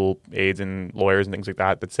different legal aides and lawyers and things like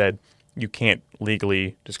that said you can't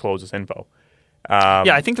legally disclose this info.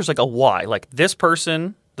 I think there's like a why. Like, this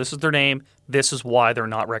person, this is their name, this is why they're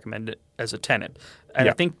not recommended as a tenant. And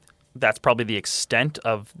I think that's probably the extent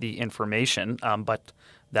of the information, but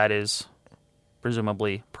that is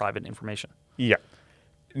presumably private information. Yeah.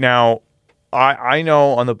 Now, I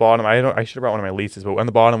know on the bottom, I should have brought one of my leases, but on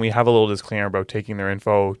the bottom we have a little disclaimer about taking their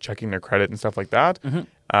info, checking their credit and stuff like that.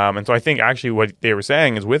 And so I think actually what they were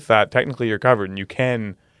saying is with that, technically you're covered and you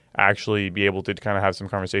can actually be able to kind of have some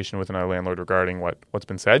conversation with another landlord regarding what's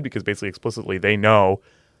been said, because basically explicitly they know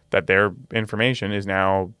that their information is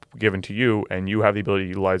now given to you and you have the ability to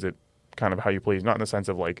utilize it kind of how you please, not in the sense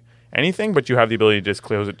of like anything, but you have the ability to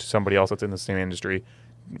disclose it to somebody else that's in the same industry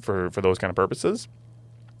for those kind of purposes.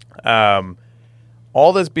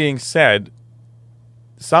 All this being said,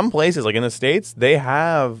 some places like in the States, they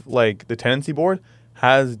have like the tenancy board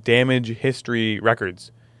has damage history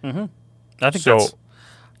records. I think that's,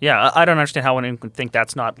 I don't understand how anyone can think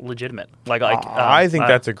that's not legitimate. I think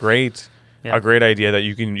that's a great idea that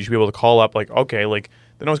you should be able to call up like, okay, like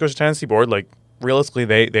the Nova Scotia Tenancy Board, like realistically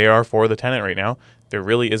they are for the tenant right now. There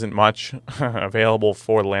really isn't much available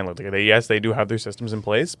for the landlord. Like they do have their systems in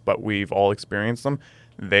place, but we've all experienced them.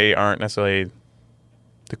 They aren't necessarily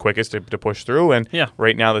the quickest to push through. And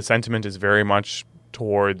right now the sentiment is very much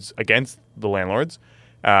towards against the landlords.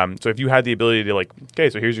 So if you had the ability to like, okay,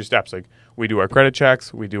 so here's your steps. Like we do our credit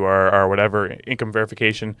checks, we do our whatever income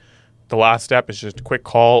verification. The last step is just a quick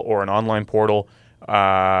call or an online portal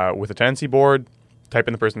with a tenancy board. Type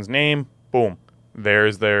in the person's name, boom,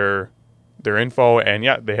 there's their info, and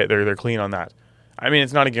they're clean on that. I mean,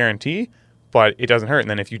 it's not a guarantee, but it doesn't hurt. And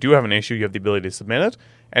then if you do have an issue, you have the ability to submit it,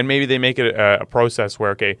 And maybe they make it a process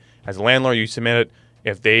where, okay, as a landlord, you submit it.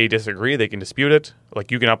 If they disagree, they can dispute it. Like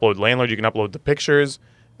you can upload landlord, you can upload the pictures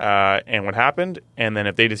and what happened. And then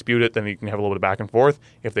if they dispute it, then you can have a little bit of back and forth.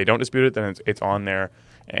 If they don't dispute it, then it's on there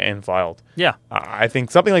and filed. Yeah. I think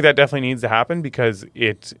something like that definitely needs to happen because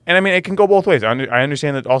it can go both ways. I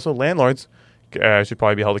understand that also landlords should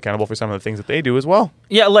probably be held accountable for some of the things that they do as well.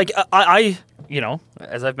 Yeah, like I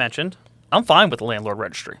as I've mentioned, I'm fine with the landlord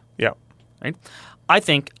registry. Yeah. Right? I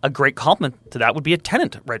think a great complement to that would be a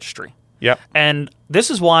tenant registry. Yeah. And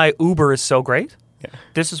this is why Uber is so great. Yeah.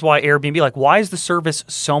 This is why Airbnb, like, why is the service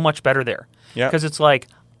so much better there? Yeah. Because it's like,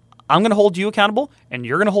 I'm going to hold you accountable and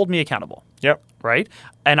you're going to hold me accountable. Yep. Right?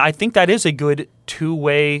 And I think that is a good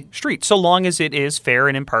two-way street, so long as it is fair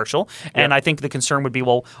and impartial. And I think the concern would be,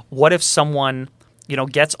 well, what if someone,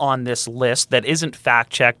 gets on this list that isn't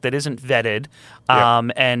fact-checked, that isn't vetted,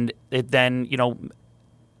 and it then,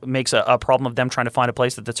 makes a problem of them trying to find a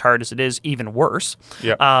place that's hard as it is even worse.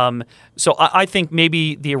 Yeah. So I think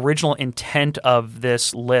maybe the original intent of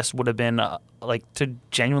this list would have been to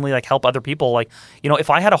genuinely help other people. If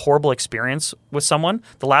I had a horrible experience with someone,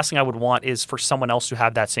 the last thing I would want is for someone else to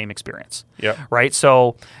have that same experience. Yeah. Right.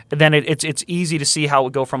 So then it's easy to see how it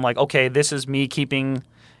would go from okay, this is me keeping,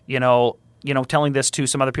 telling this to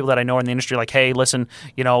some other people that I know in the industry, like, hey, listen,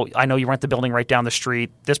 I know you rent the building right down the street.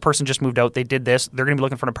 This person just moved out. They did this. They're going to be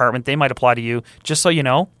looking for an apartment. They might apply to you. Just so you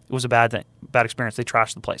know, it was a bad experience. They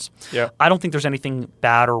trashed the place. Yeah. I don't think there's anything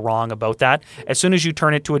bad or wrong about that. As soon as you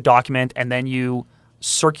turn it to a document and then you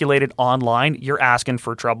circulate it online, you're asking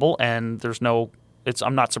for trouble. And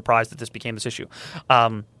I'm not surprised that this became this issue.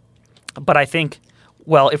 But I think,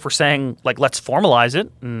 well, if we're saying let's formalize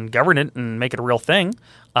it and govern it and make it a real thing,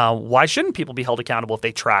 why shouldn't people be held accountable if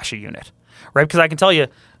they trash a unit, right? Because I can tell you,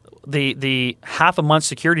 the half a month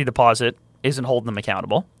security deposit isn't holding them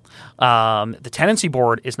accountable. The tenancy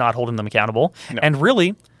board is not holding them accountable, and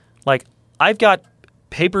really, I've got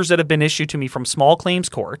papers that have been issued to me from small claims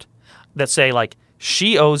court that say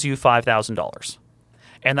she owes you $5,000,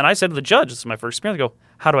 and then I said to the judge, this is my first experience, I go,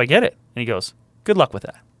 how do I get it? And he goes, good luck with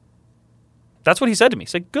that. That's what he said to me. He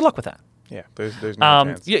said, good luck with that. Yeah, there's no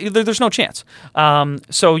chance. Yeah, there's no chance.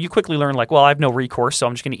 So you quickly learn well, I have no recourse, so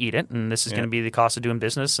I'm just going to eat it, and this is going to be the cost of doing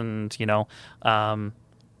business, and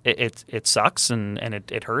it sucks and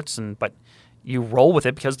it hurts, but you roll with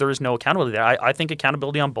it because there is no accountability there. I think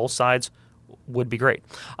accountability on both sides would be great.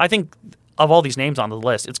 I think of all these names on the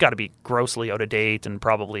list, it's got to be grossly out of date and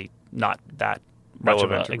probably not that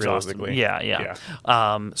relevant, much of a exhaustive. realistically. Yeah.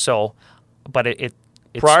 But it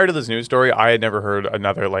prior to this news story, I had never heard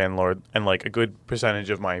another landlord, and a good percentage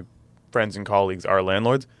of my friends and colleagues are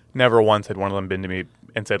landlords. Never once had one of them been to me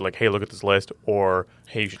and said hey, look at this list, or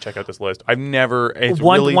hey, you should check out this list. I've never.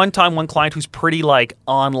 One time, one client who's pretty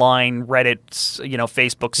online Reddit,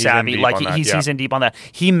 Facebook savvy, he's in deep on that.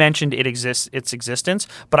 He mentioned its existence,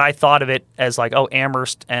 but I thought of it as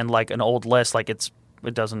Amherst and an old list. It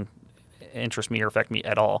doesn't interest me or affect me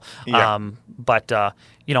at all. Yeah. But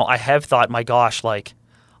I have thought, my gosh,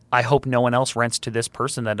 I hope no one else rents to this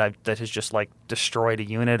person that has just destroyed a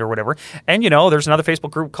unit or whatever. And there's another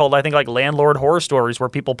Facebook group called, I think, Landlord Horror Stories, where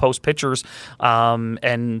people post pictures,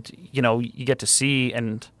 and you get to see.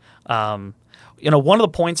 And one of the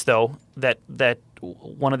points though that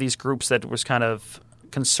one of these groups that was kind of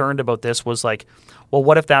concerned about this was well,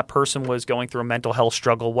 what if that person was going through a mental health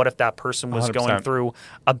struggle? What if that person was 100%. going through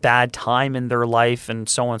a bad time in their life, and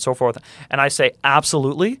so on and so forth? And I say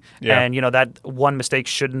absolutely. Yeah. And that one mistake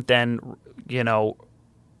shouldn't then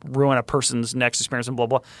ruin a person's next experience and blah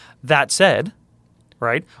blah. That said,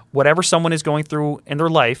 right, whatever someone is going through in their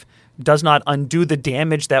life does not undo the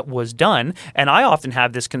damage that was done. And I often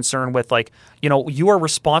have this concern with you are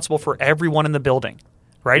responsible for everyone in the building.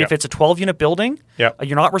 Right? Yeah. If it's a 12-unit building, yeah.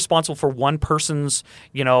 You're not responsible for one person's,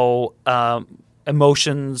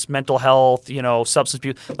 emotions, mental health, substance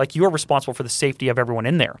abuse. You are responsible for the safety of everyone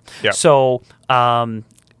in there. Yeah. So, it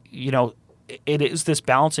is this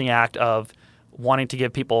balancing act of wanting to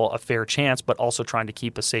give people a fair chance, but also trying to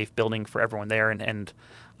keep a safe building for everyone there. And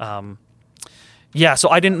so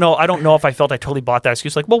I don't know if I felt I totally bought that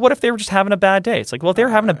excuse. Well, what if they were just having a bad day? It's well, if they were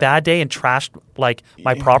having a bad day and trashed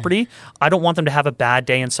my property, I don't want them to have a bad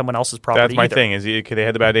day in someone else's property. That's my either. thing. Is they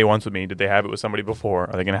had the bad day once with me? Did they have it with somebody before?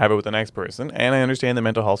 Are they going to have it with the next person? And I understand the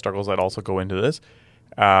mental health struggles that also go into this.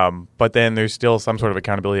 But then there's still some sort of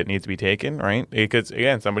accountability that needs to be taken, right? Because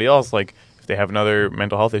again, somebody else, if they have another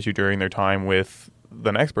mental health issue during their time with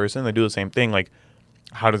the next person, they do the same thing.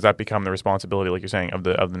 how does that become the responsibility, like you're saying, of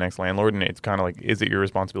the next landlord? And it's kind of like, is it your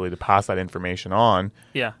responsibility to pass that information on?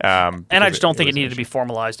 Yeah. And I just don't think it needed to be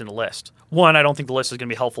formalized in a list. One, I don't think the list is going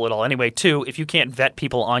to be helpful at all anyway. Two, if you can't vet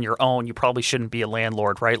people on your own, you probably shouldn't be a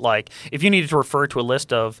landlord, right? Like, if you needed to refer to a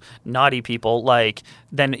list of naughty people, like,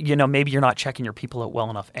 then, maybe you're not checking your people out well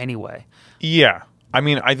enough anyway. Yeah. I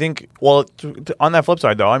mean, I think, well, on that flip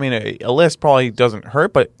side, though, I mean, a list probably doesn't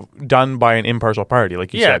hurt, but done by an impartial party,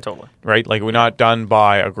 like you said. Yeah, totally. Right? Like, we're not done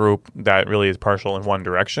by a group that really is partial in one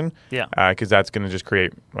direction. Yeah. Because that's going to just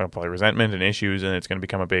create probably resentment and issues, and it's going to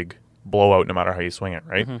become a big blowout no matter how you swing it,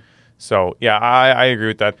 right? Mm-hmm. So, yeah, I agree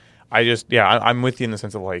with that. I'm with you in the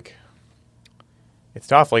sense of, like, it's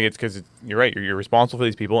tough. Like, it's because you're right. You're responsible for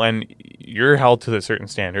these people, and you're held to a certain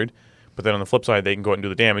standard. But then on the flip side, they can go out and do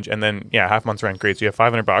the damage. And then, half month's rent, great. So you have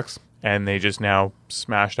 $500, and they just now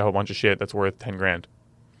smashed a whole bunch of shit that's worth $10,000.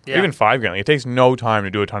 Yeah. Even $5,000. Like, it takes no time to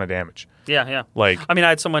do a ton of damage. Yeah. Like, I mean, I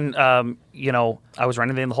had someone, I was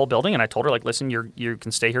renovating the whole building, and I told her, like, listen, you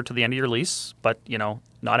can stay here to the end of your lease, but,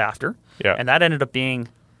 not after. Yeah. And that ended up being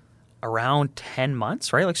around 10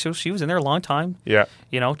 months, right? Like, so she was in there a long time. Yeah.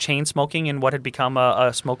 Chain smoking in what had become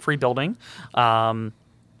a smoke-free building. And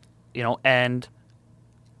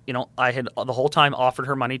I had the whole time offered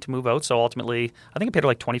her money to move out. So ultimately, I think I paid her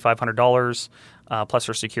like $2,500 plus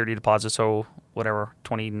her security deposit. So whatever,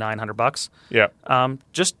 $2,900. Yeah.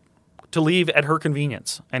 Just to leave at her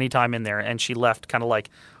convenience anytime in there. And she left kind of like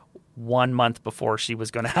 1 month before she was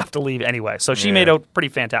going to have to leave anyway. So she made out pretty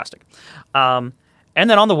fantastic. And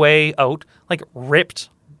then on the way out, like ripped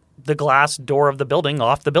the glass door of the building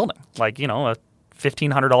off the building. Like, a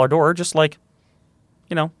 $1,500 door, just like,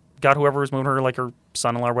 got whoever was moving her, like her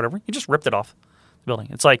son-in-law or whatever, he just ripped it off the building.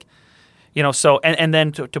 It's like, so, and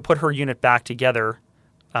then to put her unit back together,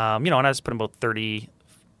 and I was putting about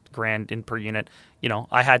 $30,000 in per unit,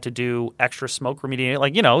 I had to do extra smoke remediation,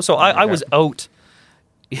 like, so I was out,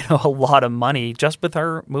 a lot of money just with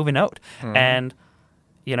her moving out. Mm-hmm. And,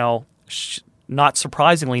 not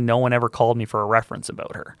surprisingly, no one ever called me for a reference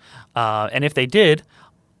about her. And if they did,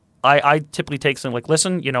 I typically take something like,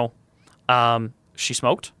 listen, she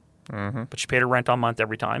smoked. Mm-hmm. But she paid her rent on month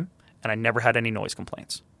every time, and I never had any noise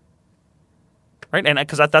complaints. Right, and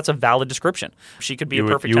because that's a valid description, she could be a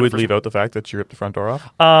perfect. You would leave out the fact that she ripped the front door off.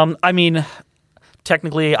 I mean,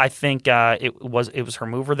 technically, I think it was her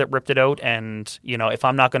mover that ripped it out, and if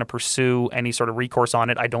I'm not going to pursue any sort of recourse on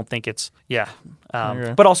it, I don't think it's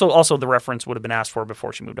Okay. But also the reference would have been asked for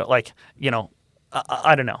before she moved out. Like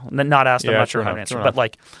I don't know, not asked. I'm not sure how to answer, but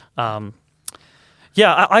like,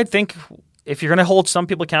 I think. If you're going to hold some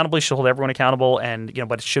people accountable, you should hold everyone accountable, and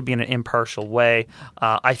but it should be in an impartial way.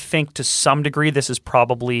 I think to some degree, this is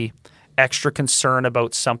probably extra concern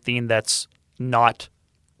about something that's not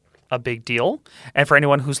a big deal. And for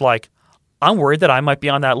anyone who's like, I'm worried that I might be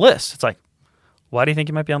on that list, it's like, why do you think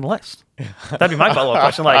you might be on the list? That'd be my follow-up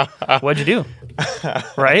question. Like, what'd you do?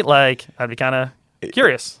 Right? Like, I'd be kind of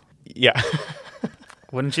curious. Yeah.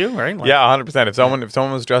 Wouldn't you? Right? Like, 100%. If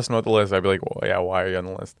someone was stressing about the list, I'd be like, well, yeah, why are you on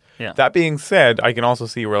the list? Yeah. That being said, I can also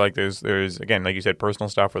see where like there's again, like you said, personal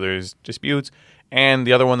stuff where there's disputes, and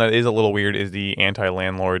the other one that is a little weird is the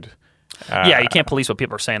anti-landlord. You can't police what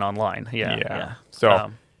people are saying online. Yeah.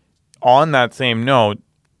 So, on that same note,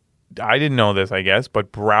 I didn't know this, I guess,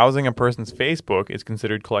 but browsing a person's Facebook is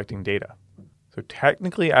considered collecting data. So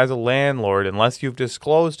technically, as a landlord, unless you've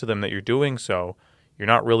disclosed to them that you're doing so, you're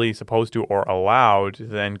not really supposed to or allowed to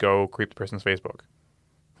then go creep the person's Facebook.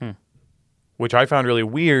 Which I found really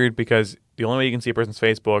weird because the only way you can see a person's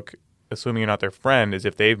Facebook, assuming you're not their friend, is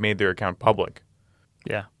if they've made their account public.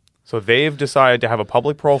 Yeah. So they've decided to have a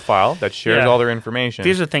public profile that shares all their information.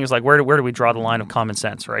 These are things like where do we draw the line of common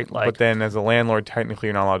sense, right? Like, but then as a landlord, technically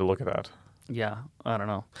you're not allowed to look at that. Yeah, I don't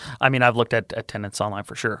know. I mean, I've looked at tenants online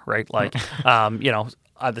for sure, right? Like, I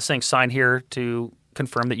have this thing sign here to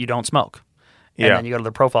confirm that you don't smoke. And then you go to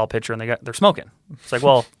their profile picture and they're smoking. It's like,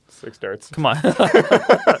 well, 6 darts. Come on.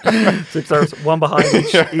 6 darts, one behind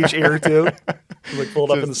each ear too. Like fold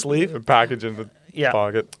up in the sleeve. A package in the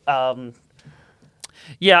pocket.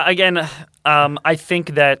 Again, I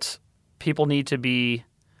think that people need to be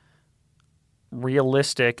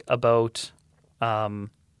realistic about how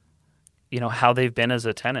they've been as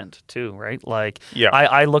a tenant too, right? Like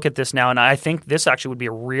I look at this now and I think this actually would be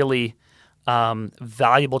a really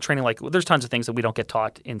valuable training. Like there's tons of things that we don't get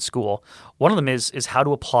taught in school. One of them is how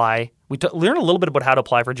to apply. We learn a little bit about how to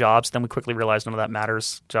apply for jobs. Then we quickly realize none of that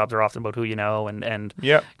matters. Jobs are often about who you know and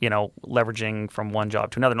leveraging from one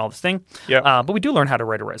job to another and all this thing. But we do learn how to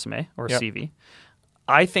write a resume or a CV.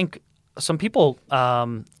 I think some people,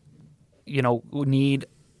 need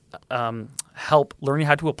help learning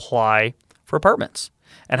how to apply for apartments.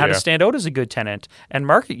 and how to stand out as a good tenant and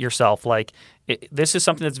market yourself. Like this is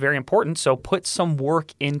something that's very important. So put some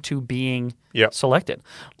work into being selected.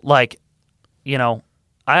 Like, you know,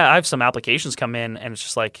 I have some applications come in and it's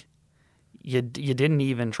just like you didn't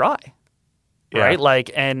even try, right?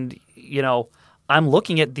 Like, and you know, I'm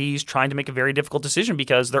looking at these trying to make a very difficult decision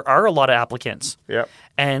because there are a lot of applicants. Yeah.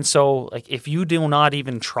 And so like if you do not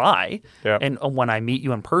even try and when I meet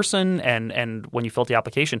you in person and when you fill out the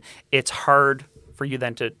application, it's hard for you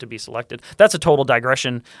then to be selected. That's a total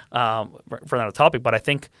digression for another topic, but I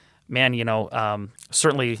think, man, you know,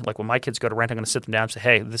 certainly like when my kids go to rent, I'm going to sit them down and say,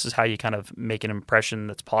 hey, this is how you kind of make an impression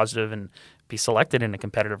that's positive and be selected in a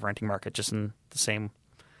competitive renting market, just in the same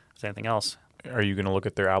as anything else. Are you going to look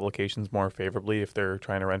at their applications more favorably if they're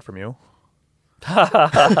trying to rent from you?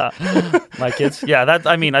 My kids? Yeah, that.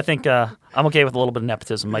 I mean, I think I'm okay with a little bit of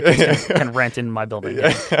nepotism. My kids can rent in my building.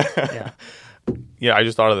 Yeah. Yeah, I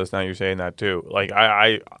just thought of this now you're saying that too. Like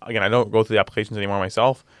I don't go through the applications anymore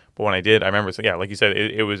myself, but when I did, I remember, like you said,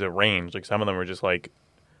 it was a range. Like some of them were just like,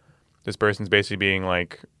 this person's basically being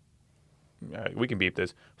like, we can beep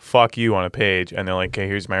this, fuck you on a page. And they're like, okay,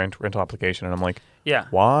 here's my rental application. And I'm like,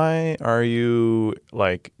 why are you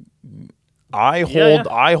like, I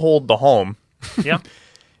hold the home. Yeah.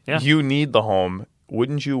 You need the home.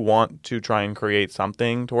 Wouldn't you want to try and create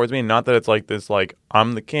something towards me? Not that it's like this, like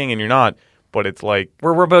I'm the king and you're not, but it's like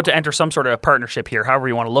we're about to enter some sort of partnership here, however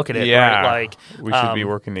you want to look at it. Yeah, right? Like we should be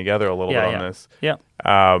working together a little bit on this. Yeah.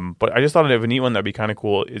 But I just thought of a neat one that'd be kind of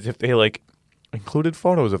cool is if they like included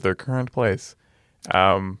photos of their current place.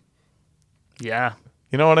 Yeah.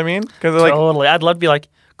 You know what I mean? Because totally, I'd love to be like,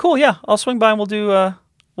 cool, yeah, I'll swing by and we'll do.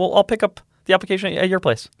 I'll pick up the application at your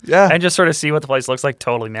place. Yeah. And just sort of see what the place looks like.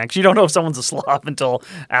 Totally, man. Because you don't know if someone's a slob until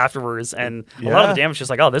afterwards. And a lot of the damage is just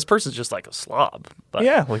like, oh, this person's just like a slob. But,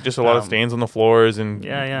 yeah, like just a lot of stains on the floors and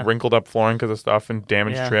wrinkled up flooring because of stuff and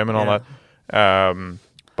damaged trim and all that.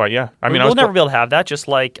 But yeah, I mean, we'll never be able to have that. Just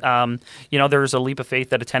like, you know, there's a leap of faith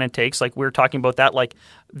that a tenant takes. Like we were talking about that. Like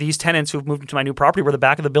these tenants who've moved into my new property where the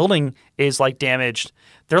back of the building is like damaged.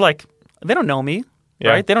 They're like, they don't know me,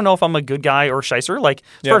 right? They don't know if I'm a good guy or a shicer. Like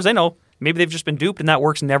as far as they know, maybe they've just been duped and that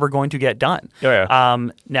work's never going to get done.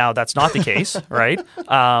 Now that's not the case, right?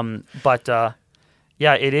 But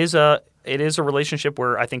it is a relationship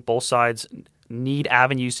where I think both sides need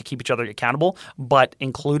avenues to keep each other accountable, but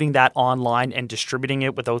including that online and distributing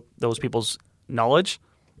it with those people's knowledge,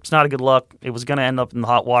 it's not a good look. It was going to end up in the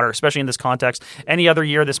hot water, especially in this context. Any other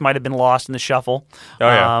year, this might have been lost in the shuffle.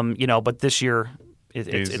 You know, but this year,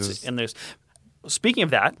 it's in this. Speaking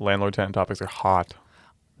of that, landlord-tenant topics are hot.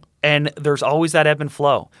 And there's always that ebb and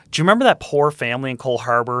flow. Do you remember that poor family in Cole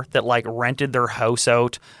Harbour that like rented their house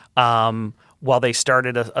out while they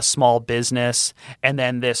started a small business, and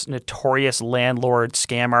then this notorious landlord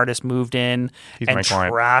scam artist moved in and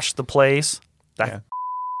trashed the place?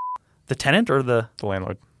 The tenant or the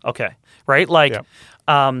landlord? Okay, right? Like,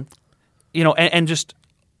 you know, and just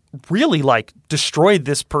really like destroyed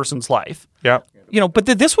this person's life. Yeah. You know, but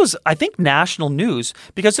this was, I think, national news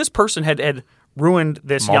because this person had ruined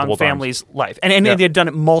this young family's life. And they had done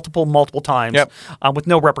it multiple times with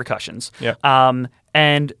no repercussions.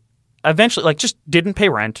 And eventually, like, just didn't pay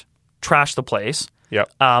rent, trashed the place,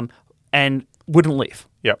 and wouldn't leave.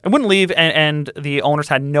 And wouldn't leave, and the owners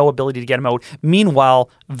had no ability to get him out. Meanwhile,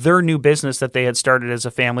 their new business that they had started as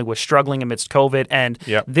a family was struggling amidst COVID, and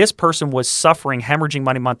this person was suffering, hemorrhaging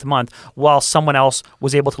money month to month, while someone else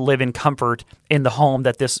was able to live in comfort in the home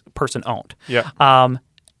that this person owned.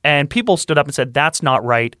 And people stood up and said, that's not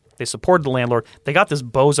right. They supported the landlord. They got this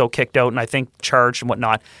bozo kicked out and I think charged and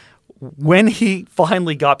whatnot. When he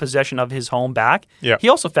finally got possession of his home back, he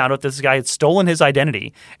also found out this guy had stolen his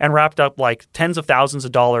identity and wrapped up like tens of thousands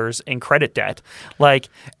of dollars in credit debt. Like,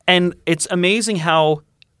 and it's amazing how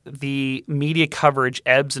the media coverage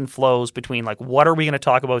ebbs and flows between like, what are we going to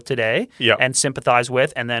talk about today and sympathize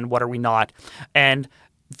with, and then what are we not? And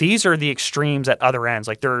these are the extremes at other ends.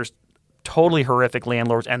 Like there's totally horrific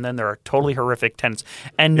landlords, and then there are totally horrific tenants.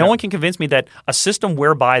 And no one can convince me that a system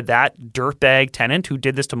whereby that dirtbag tenant who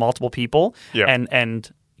did this to multiple people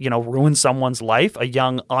and you know, ruined someone's life, a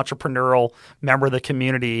young entrepreneurial member of the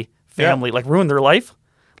community family, like ruined their life,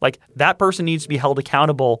 like that person needs to be held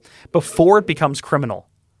accountable before it becomes criminal.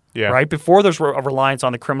 Right? Before there's a reliance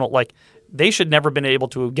on the criminal, like they should never been able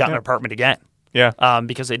to get an apartment again.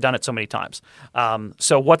 Because they've done it so many times.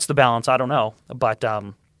 So what's the balance? I don't know. But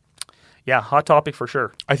hot topic for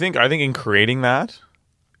sure. I think in creating that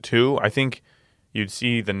too, I think you'd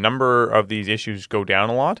see the number of these issues go down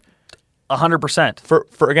a lot. 100%. For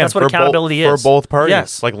again, that's what for accountability is. For both parties.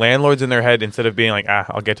 Yes. Like landlords in their head, instead of being like,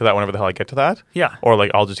 I'll get to that whenever the hell I get to that. Yeah. Or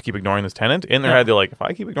like, I'll just keep ignoring this tenant. In their head, they're like, if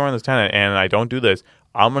I keep ignoring this tenant and I don't do this,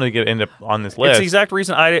 I'm going to end up on this list. It's the exact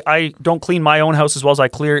reason I don't clean my own house as well as I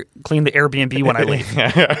clean the Airbnb when I leave.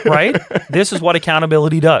 Right? This is what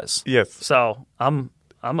accountability does. Yes. So I'm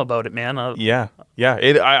about it, man. Yeah.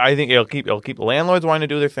 I think it'll keep the landlords wanting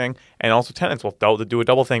to do their thing, and also tenants will do a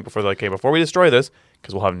double think before they're like, okay, before we destroy this,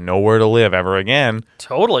 because we'll have nowhere to live ever again.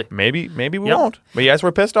 Totally. Maybe we won't. But yes,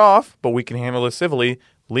 we're pissed off, but we can handle this civilly,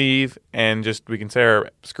 leave, and we can say our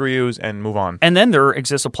screw yous and move on. And then there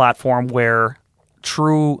exists a platform where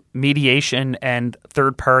true mediation and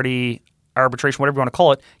third-party arbitration, whatever you want to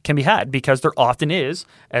call it, can be had, because there often is,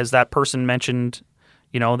 as that person mentioned,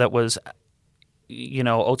 that was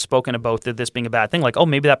outspoken about this being a bad thing. Like, oh,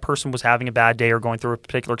 maybe that person was having a bad day or going through a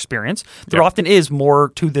particular experience. There often is more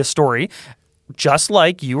to this story. Just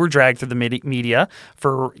like you were dragged through the media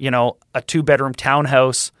for, a 2-bedroom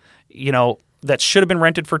townhouse, that should have been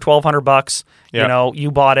rented for $1,200.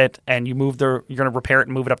 You bought it and you you're going to repair it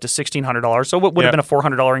and move it up to $1,600. So it would have been a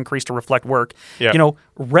 $400 increase to reflect work.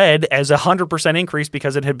 Read as 100% increase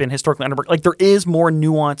because it had been historically underworked. Like, there is more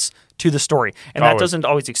nuance to the story, and that doesn't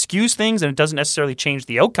always excuse things, and it doesn't necessarily change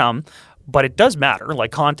the outcome, but it does matter.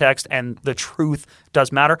 Like, context and the truth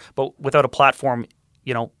does matter. But without a platform,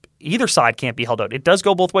 either side can't be held out. It does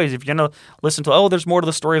go both ways. If you're going to listen to, there's more to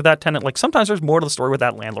the story of that tenant, like sometimes there's more to the story with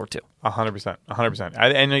that landlord too. 100%.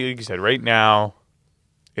 And like you said, right now,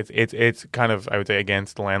 it's kind of, I would say,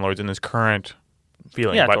 against the landlords in this current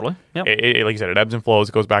feeling. Yeah, but totally. Yep. Like you said, it ebbs and flows.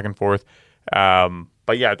 It goes back and forth.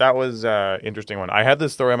 But yeah, that was an interesting one. I had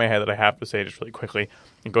this story in my head that I have to say just really quickly.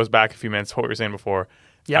 It goes back a few minutes to what we were saying before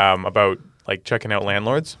about like checking out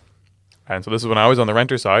landlords. And so this is when I was on the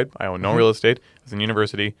renter side. I own no real estate. I was in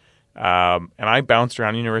university. And I bounced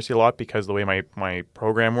around university a lot because the way my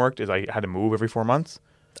program worked is I had to move every 4 months.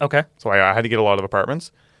 Okay. So I had to get a lot of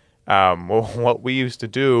apartments. Well, what we used to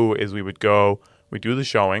do is we'd do the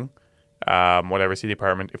showing, see the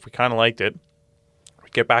apartment. If we kind of liked it,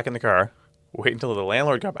 we'd get back in the car, wait until the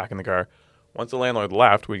landlord got back in the car. Once the landlord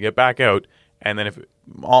left, we'd get back out. And then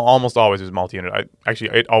almost always it was multi-unit.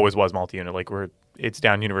 It always was multi-unit. Like it's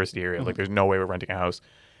down university area. Like there's no way we're renting a house.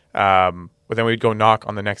 But then we'd go knock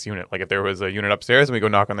on the next unit. Like if there was a unit upstairs, and we'd go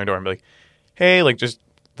knock on their door and be like, hey, like just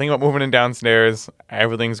think about moving in downstairs.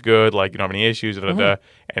 Everything's good. Like you don't have any issues.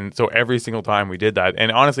 And so every single time we did that.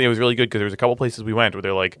 And honestly, it was really good because there was a couple places we went where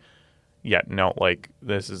they're like, yeah, no, like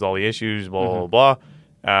this is all the issues, blah, blah,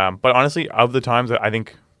 blah. But honestly, of the times that I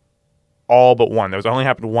think all but one, only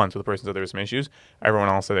happened once where the person said there were some issues. Everyone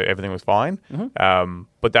else said that everything was fine.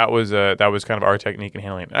 But that was kind of our technique in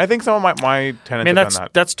handling it. And I think some of my tenants have done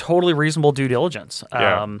that. That's totally reasonable due diligence.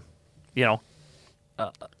 Yeah.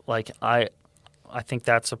 I think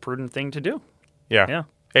that's a prudent thing to do. Yeah.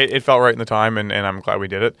 It felt right in the time, and I'm glad we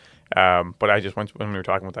did it. But I just, when we were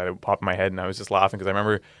talking about that, it popped in my head, and I was just laughing because I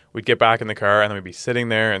remember we'd get back in the car, and then we'd be sitting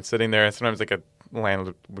there, and sometimes like a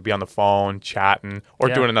landlord would be on the phone chatting or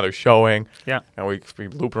doing another showing. Yeah. And we'd be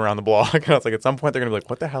looping around the block. And I was like, at some point, they're going to be like,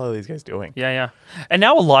 what the hell are these guys doing? Yeah. And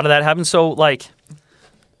now a lot of that happens. So, like,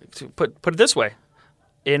 to put it this way,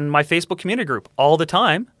 in my Facebook community group, all the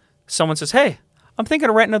time, someone says, hey, I'm thinking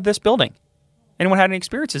of renting this building. Anyone had any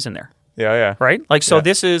experiences in there? Yeah. Right? Like, so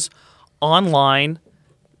this is online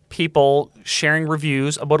people sharing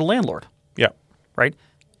reviews about a landlord. Yeah. Right?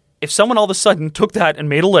 If someone all of a sudden took that and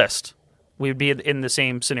made a list, we would be in the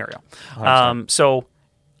same scenario. And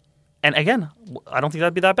again, I don't think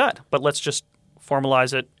that'd be that bad, but let's just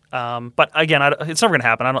formalize it. But again, it's never going to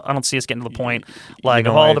happen. I don't see us getting to the point of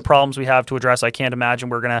all the problems we have to address. I can't imagine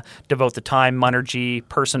we're going to devote the time, energy,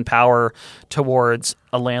 person power towards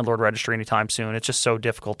a landlord registry anytime soon. It's just so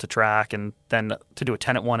difficult to track, and then to do a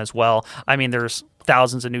tenant one as well. I mean, there's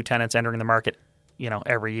thousands of new tenants entering the market,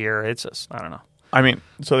 every year. It's just, I don't know. I mean,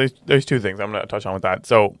 so there's two things I'm going to touch on with that.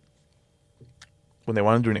 So when they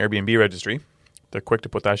want to do an Airbnb registry, they're quick to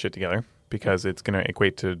put that shit together because it's going to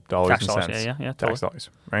equate to dollars tax and dollars, cents. Yeah, totally. Tax dollars,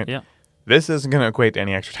 right? Yeah. This isn't going to equate to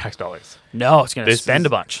any extra tax dollars. No, it's going to spend a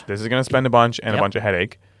bunch. This is going to spend a bunch and a bunch of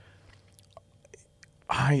headache.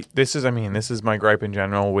 This is my gripe in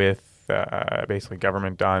general with basically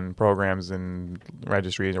government-done programs and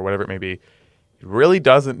registries or whatever it may be. It really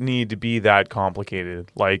doesn't need to be that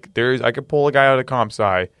complicated. Like I could pull a guy out of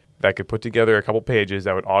CompSci that could put together a couple pages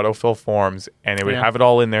that would autofill forms, and it would have it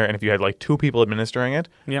all in there. And if you had like two people administering it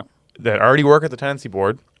that already work at the tenancy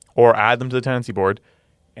board, or add them to the tenancy board,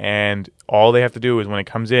 and all they have to do is when it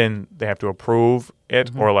comes in, they have to approve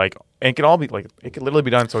it or like And it can all be like it can literally be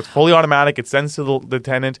done. So it's fully automatic. It sends to the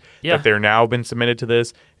tenant that they're now been submitted to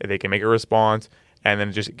this. They can make a response, and then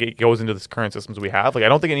it just goes into the current systems we have. Like I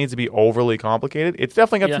don't think it needs to be overly complicated. It's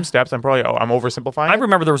definitely got some steps. I'm oversimplifying. I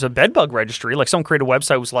remember there was a bed bug registry. Like someone created a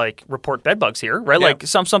website was like report bed bugs here, right? Like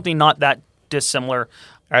something not that dissimilar.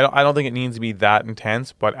 I don't think it needs to be that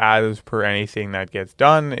intense, but as per anything that gets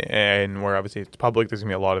done, and where obviously it's public, there's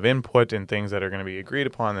going to be a lot of input and things that are going to be agreed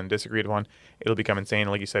upon and disagreed upon. It'll become insane.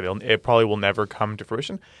 Like you said, it probably will never come to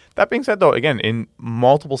fruition. That being said, though, again, in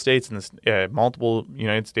multiple states, in this, multiple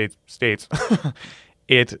United States,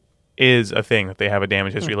 it is a thing that they have a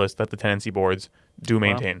damage history list that the tenancy boards do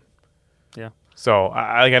maintain. Wow. Yeah. So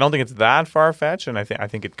I don't think it's that far fetched, and I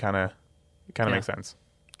think it kind of makes sense.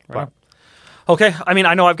 Right. But, okay, I mean,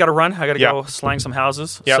 I know I've got to run. I got to go slang some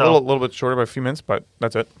houses. Yeah, so. a little bit shorter by a few minutes, but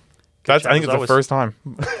that's it. I think it's the first time.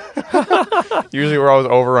 Usually we're always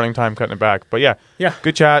overrunning time, cutting it back. But yeah,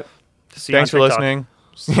 good chat. Thanks for listening.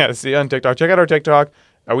 Yeah, see you on TikTok. Check out our TikTok.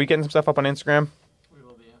 Are we getting some stuff up on Instagram? We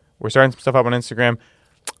will be. We're starting some stuff up on Instagram.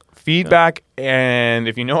 Feedback, and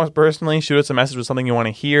if you know us personally, shoot us a message with something you want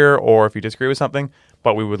to hear, or if you disagree with something.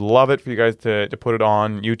 But we would love it for you guys to put it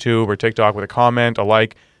on YouTube or TikTok with a comment, a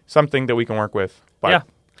like, something that we can work with. But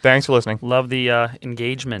thanks for listening. Love the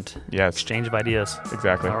engagement. Yes. Exchange of ideas.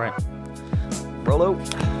 Exactly. All right. Roll out.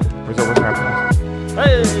 Where's our happiness?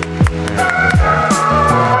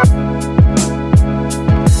 Hey!